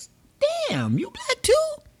Starbucks, damn, you black too.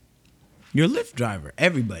 Your Lyft driver,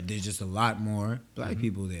 everybody. There's just a lot more black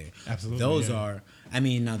people there. Absolutely. Those are, I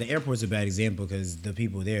mean, now the airport's a bad example because the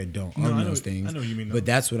people there don't own those things. I know what you mean. But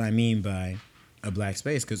that's what I mean by a black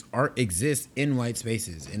space, because art exists in white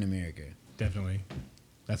spaces in America. Definitely.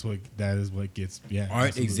 That is what gets, yeah. Art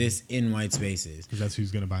absolutely. exists in white spaces. Because that's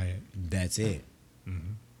who's going to buy it. That's it.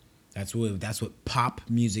 Mm-hmm. That's what pop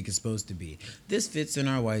music is supposed to be. This fits in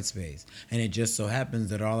our white space. And it just so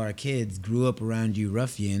happens that all our kids grew up around you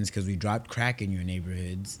ruffians because we dropped crack in your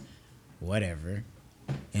neighborhoods. Whatever.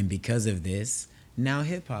 And because of this, now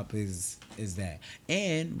hip-hop is that.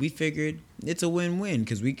 And we figured it's a win-win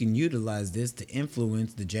because we can utilize this to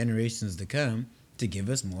influence the generations to come to give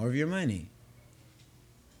us more of your money.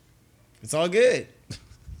 It's all good.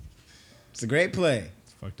 It's a great play.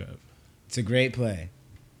 It's fucked up. It's a great play.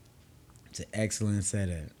 It's an excellent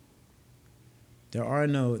setup. There are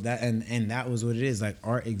no that, and that was what it is. Like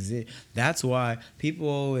art exist. That's why people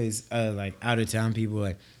always like out of town people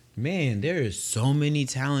like, man, there is so many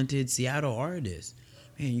talented Seattle artists.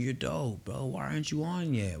 Man, you're dope, bro. Why aren't you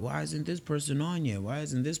on yet? Why isn't this person on yet? Why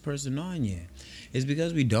isn't this person on yet? It's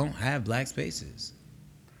because we don't have black spaces.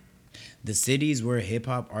 The cities where hip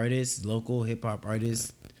hop artists, local hip hop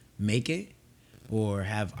artists, make it or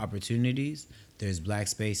have opportunities, there's black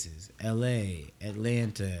spaces. L.A.,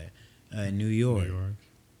 Atlanta, New York.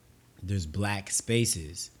 There's black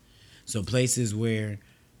spaces. So places where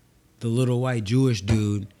the little white Jewish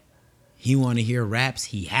dude, he want to hear raps,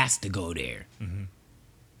 he has to go there. Mm-hmm.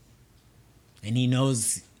 And he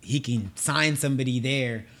knows he can sign somebody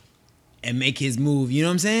there and make his move. You know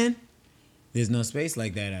what I'm saying? There's no space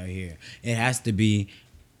like that out here. It has to be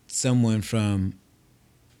someone from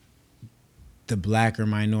the black or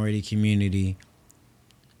minority community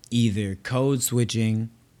either code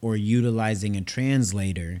switching or utilizing a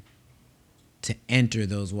translator to enter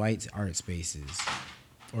those white art spaces.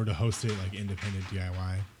 Or to host it like independent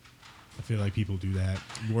DIY. I feel like people do that.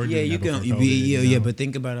 Yeah, you can. Yeah, but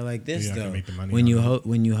think about it like this though. When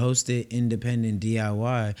you host it independent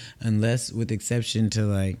DIY, unless with exception to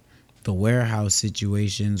like the warehouse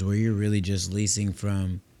situations where you're really just leasing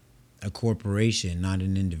from a corporation, not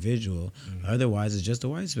an individual. Mm-hmm. Otherwise, it's just a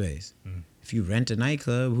white space. Mm-hmm. If you rent a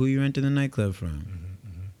nightclub, who you renting the nightclub from?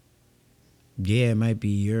 Mm-hmm. Yeah, it might be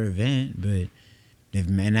your event, but if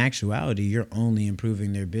in actuality, you're only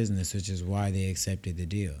improving their business, which is why they accepted the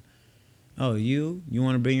deal. Oh, you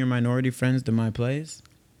want to bring your minority friends to my place?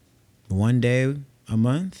 One day a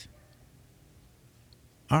month?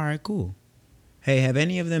 All right, cool. Hey, have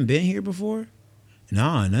any of them been here before?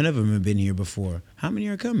 Nah, none of them have been here before. How many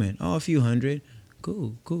are coming? Oh, a few hundred.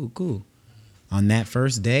 Cool. On that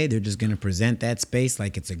first day, they're just going to present that space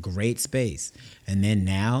like it's a great space. And then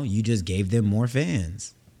now you just gave them more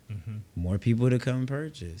fans. Mm-hmm. More people to come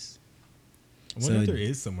purchase. I wonder if there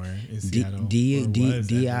is somewhere in Seattle.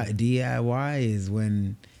 DIY is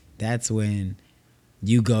that's when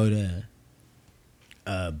you go to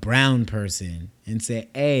a brown person and say,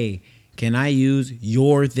 hey, can I use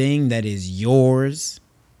your thing that is yours?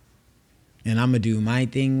 And I'm going to do my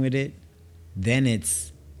thing with it. Then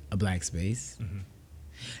it's a black space. Mm-hmm.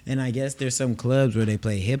 And I guess there's some clubs where they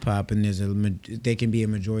play hip hop and they can be a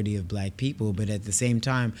majority of black people, but at the same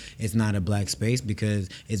time, it's not a black space because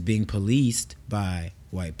it's being policed by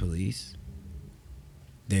white police.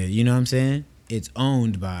 You know what I'm saying? It's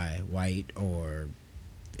owned by white or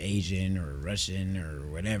Asian or Russian or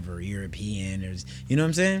whatever, European, or you know what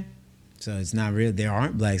I'm saying? So it's not real. There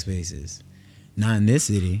aren't black spaces. Not in this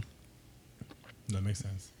city. That makes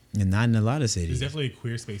sense. And not in a lot of cities. There's definitely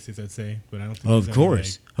queer spaces, I'd say, but I don't think of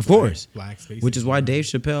course. Black spaces. Which is why Dave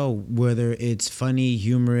Chappelle, whether it's funny,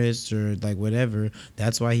 humorous, or like whatever,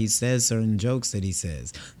 that's why he says certain jokes that he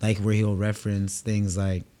says, like where he'll reference things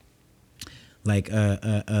like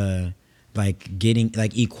getting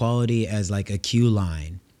like equality as like a queue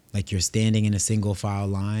line. Like you're standing in a single file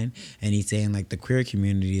line, and he's saying like the queer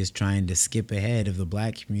community is trying to skip ahead of the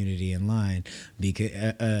black community in line because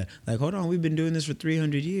like, hold on, we've been doing this for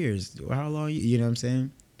 300 years. How long? You know what I'm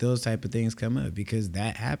saying? Those type of things come up because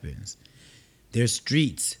that happens. There's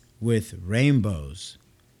streets with rainbows.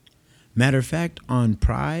 Matter of fact, on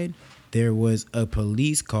Pride, there was a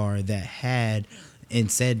police car that had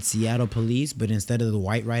and said Seattle Police, but instead of the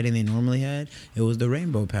white writing they normally had, it was the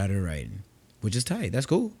rainbow pattern writing, which is tight. That's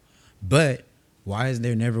cool. But why is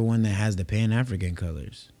there never one that has the Pan-African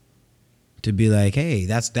colors? To be like, hey,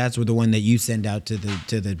 that's the one that you send out to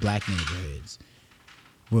the black neighborhoods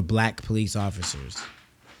with black police officers.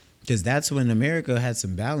 Because that's when America has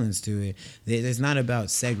some balance to it. It's not about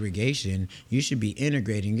segregation. You should be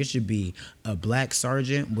integrating. It should be a black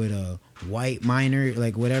sergeant with a white minor,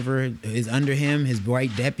 like whatever is under him, his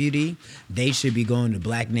white deputy. They should be going to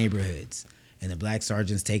black neighborhoods. And the black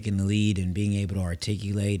sergeant's taking the lead and being able to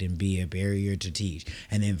articulate and be a barrier to teach.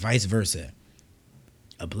 And then vice versa.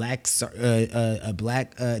 A black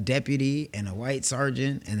deputy and a white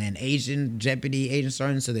sergeant, and then Asian deputy, Asian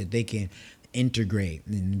sergeant, so that they can integrate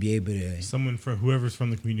and be able to. Someone for whoever's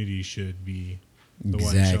from the community should be the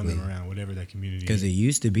one showing them around, whatever that community. Because it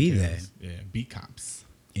used to be that. Yeah, beat cops.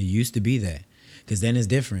 It used to be that. Because then it's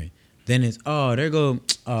different. Then it's, there go,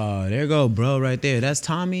 bro, right there. That's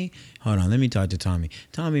Tommy. Hold on, let me talk to Tommy.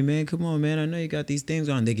 Tommy, man, come on, man. I know you got these things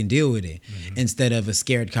on. They can deal with it. Mm-hmm. Instead of a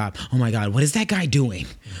scared cop. Oh, my God, what is that guy doing?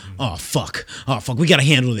 Mm-hmm. Oh, fuck. We got to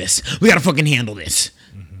handle this. We got to fucking handle this.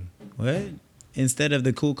 Mm-hmm. What? Instead of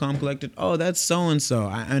the cool, calm, collected, oh, that's so-and-so.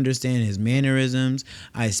 I understand his mannerisms.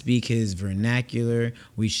 I speak his vernacular.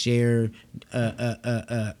 We share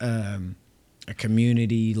a a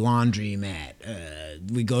community laundromat.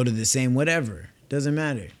 We go to the same whatever. Doesn't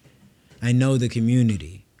matter. I know the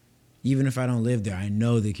community. Even if I don't live there, I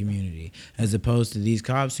know the community. As opposed to these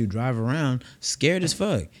cops who drive around scared as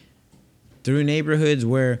fuck through neighborhoods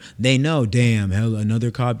where they know, damn, hell, another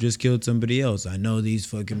cop just killed somebody else. I know these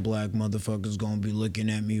fucking black motherfuckers gonna be looking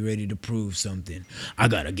at me ready to prove something. I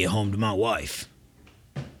gotta get home to my wife.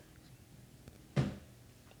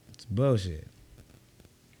 It's bullshit.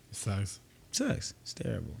 It sucks. It's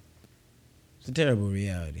terrible. It's a terrible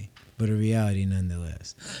reality, but a reality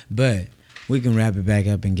nonetheless. But we can wrap it back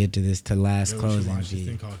up and get to this last closing. We should watch this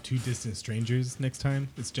thing called Two Distant Strangers next time.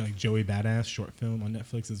 It's like Joey Badass short film on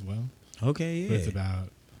Netflix as well. Okay, yeah. But it's about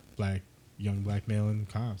young black male and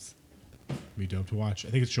cops. Be dope to watch. I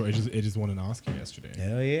think it's short. It just won an Oscar yesterday.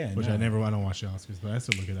 Hell yeah. Which I don't watch the Oscars, but I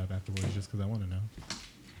still look it up afterwards just because I want to know.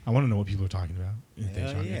 I want to know what people are talking about if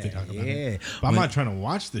they talk about it. But I'm not trying to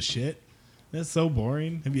watch the shit. That's so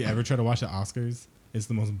boring. Have you ever tried to watch the Oscars? It's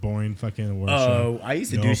the most boring fucking award show. I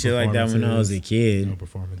used to do shit like that when I was a kid. No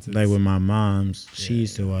performances. Like with my mom's. She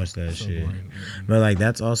used to watch that shit. Boring. But like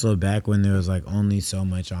that's also back when there was like only so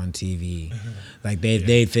much on TV. Like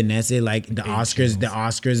they'd finesse it. Like the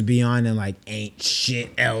Oscars be on and like ain't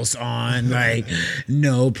shit else on. Like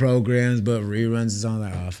no programs but reruns is on.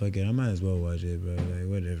 Like, oh fuck it, I might as well watch it, bro. Like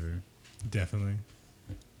whatever. Definitely.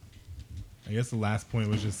 I guess the last point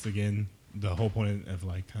was just again the whole point of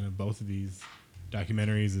like kind of both of these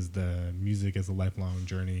documentaries is the music as a lifelong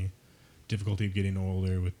journey, difficulty of getting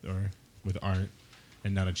older with art,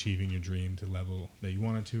 and not achieving your dream to the level that you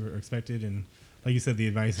wanted to or expected. And like you said, the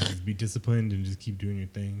advice is just be disciplined and just keep doing your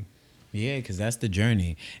thing. Yeah, because that's the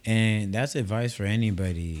journey, and that's advice for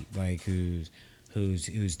anybody like who's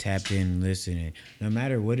tapped in and listening. No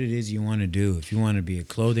matter what it is you want to do, if you want to be a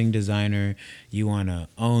clothing designer, you want to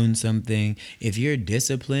own something, if you're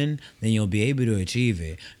disciplined, then you'll be able to achieve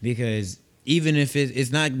it. Because even if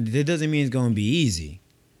it's not, that doesn't mean it's going to be easy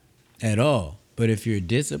at all. But if you're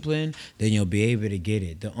disciplined, then you'll be able to get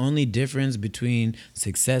it. The only difference between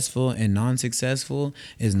successful and non-successful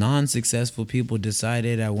is non-successful people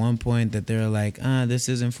decided at one point that they're like, this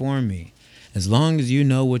isn't for me. As long as you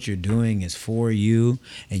know what you're doing is for you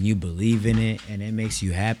and you believe in it and it makes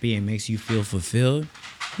you happy and makes you feel fulfilled,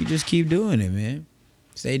 you just keep doing it, man.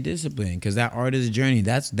 Stay disciplined, because that art is a journey.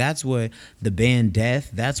 That's what the band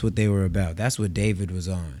Death, that's what they were about. That's what David was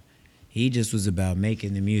on. He just was about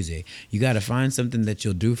making the music. You got to find something that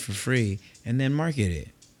you'll do for free and then market it.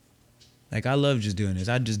 Like, I love just doing this.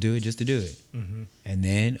 I just do it just to do it. Mm-hmm. And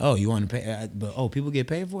then, you want to pay? But people get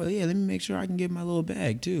paid for it? Yeah, let me make sure I can get my little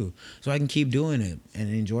bag, too. So I can keep doing it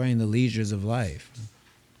and enjoying the leisures of life.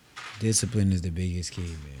 Discipline is the biggest key,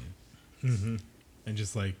 man. Mm-hmm. And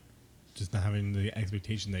just not having the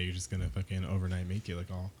expectation that you're just going to fucking overnight make it.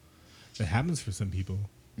 Like, all that happens for some people.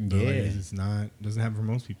 But it's not, doesn't happen for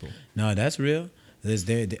most people. No, that's real. There's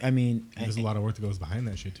a lot of work that goes behind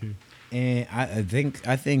that shit, too. And I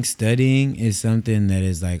think studying is something that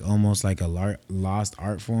is like almost like a lost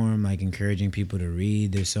art form, like encouraging people to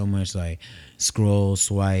read. There's so much like scroll,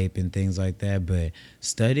 swipe, and things like that. But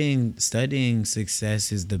studying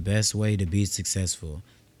success is the best way to be successful.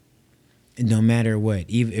 No matter what,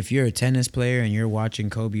 even if you're a tennis player and you're watching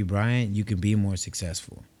Kobe Bryant, you can be more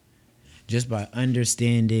successful. Just by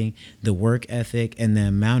understanding the work ethic and the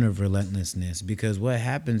amount of relentlessness. Because what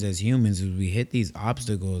happens as humans is we hit these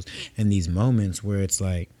obstacles and these moments where it's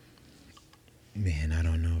like, man, I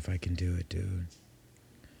don't know if I can do it, dude.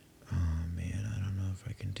 Oh, man, I don't know if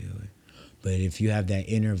I can do it. But if you have that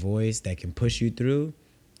inner voice that can push you through,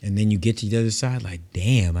 and then you get to the other side like,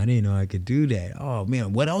 damn, I didn't know I could do that. Oh,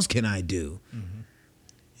 man, what else can I do? Mm-hmm.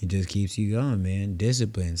 It just keeps you going, man.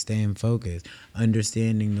 Discipline, staying focused,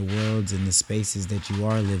 understanding the worlds and the spaces that you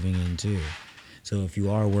are living in, too. So if you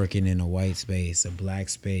are working in a white space, a black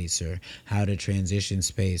space, or how to transition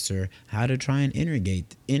space, or how to try and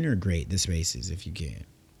integrate the spaces if you can.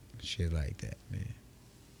 Shit like that, man.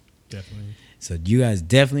 Definitely. So you guys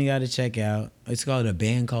definitely got to check out. It's called A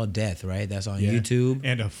Band Called Death, right? That's on YouTube.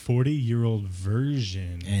 And a 40-year-old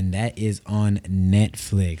version. And that is on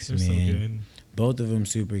Netflix, They're man. So good. Both of them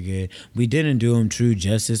super good. We didn't do them true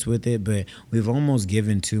justice with it, but we've almost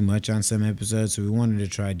given too much on some episodes, so we wanted to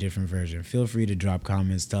try a different version. Feel free to drop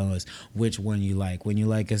comments, tell us which one you like. When you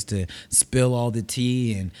like us to spill all the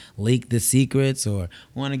tea and leak the secrets, or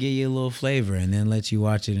want to give you a little flavor and then let you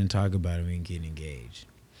watch it and talk about it and get engaged.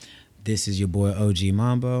 This is your boy OG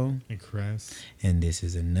Mambo. And Cress. And this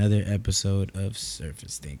is another episode of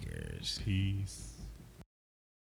Surface Thinkers. Peace.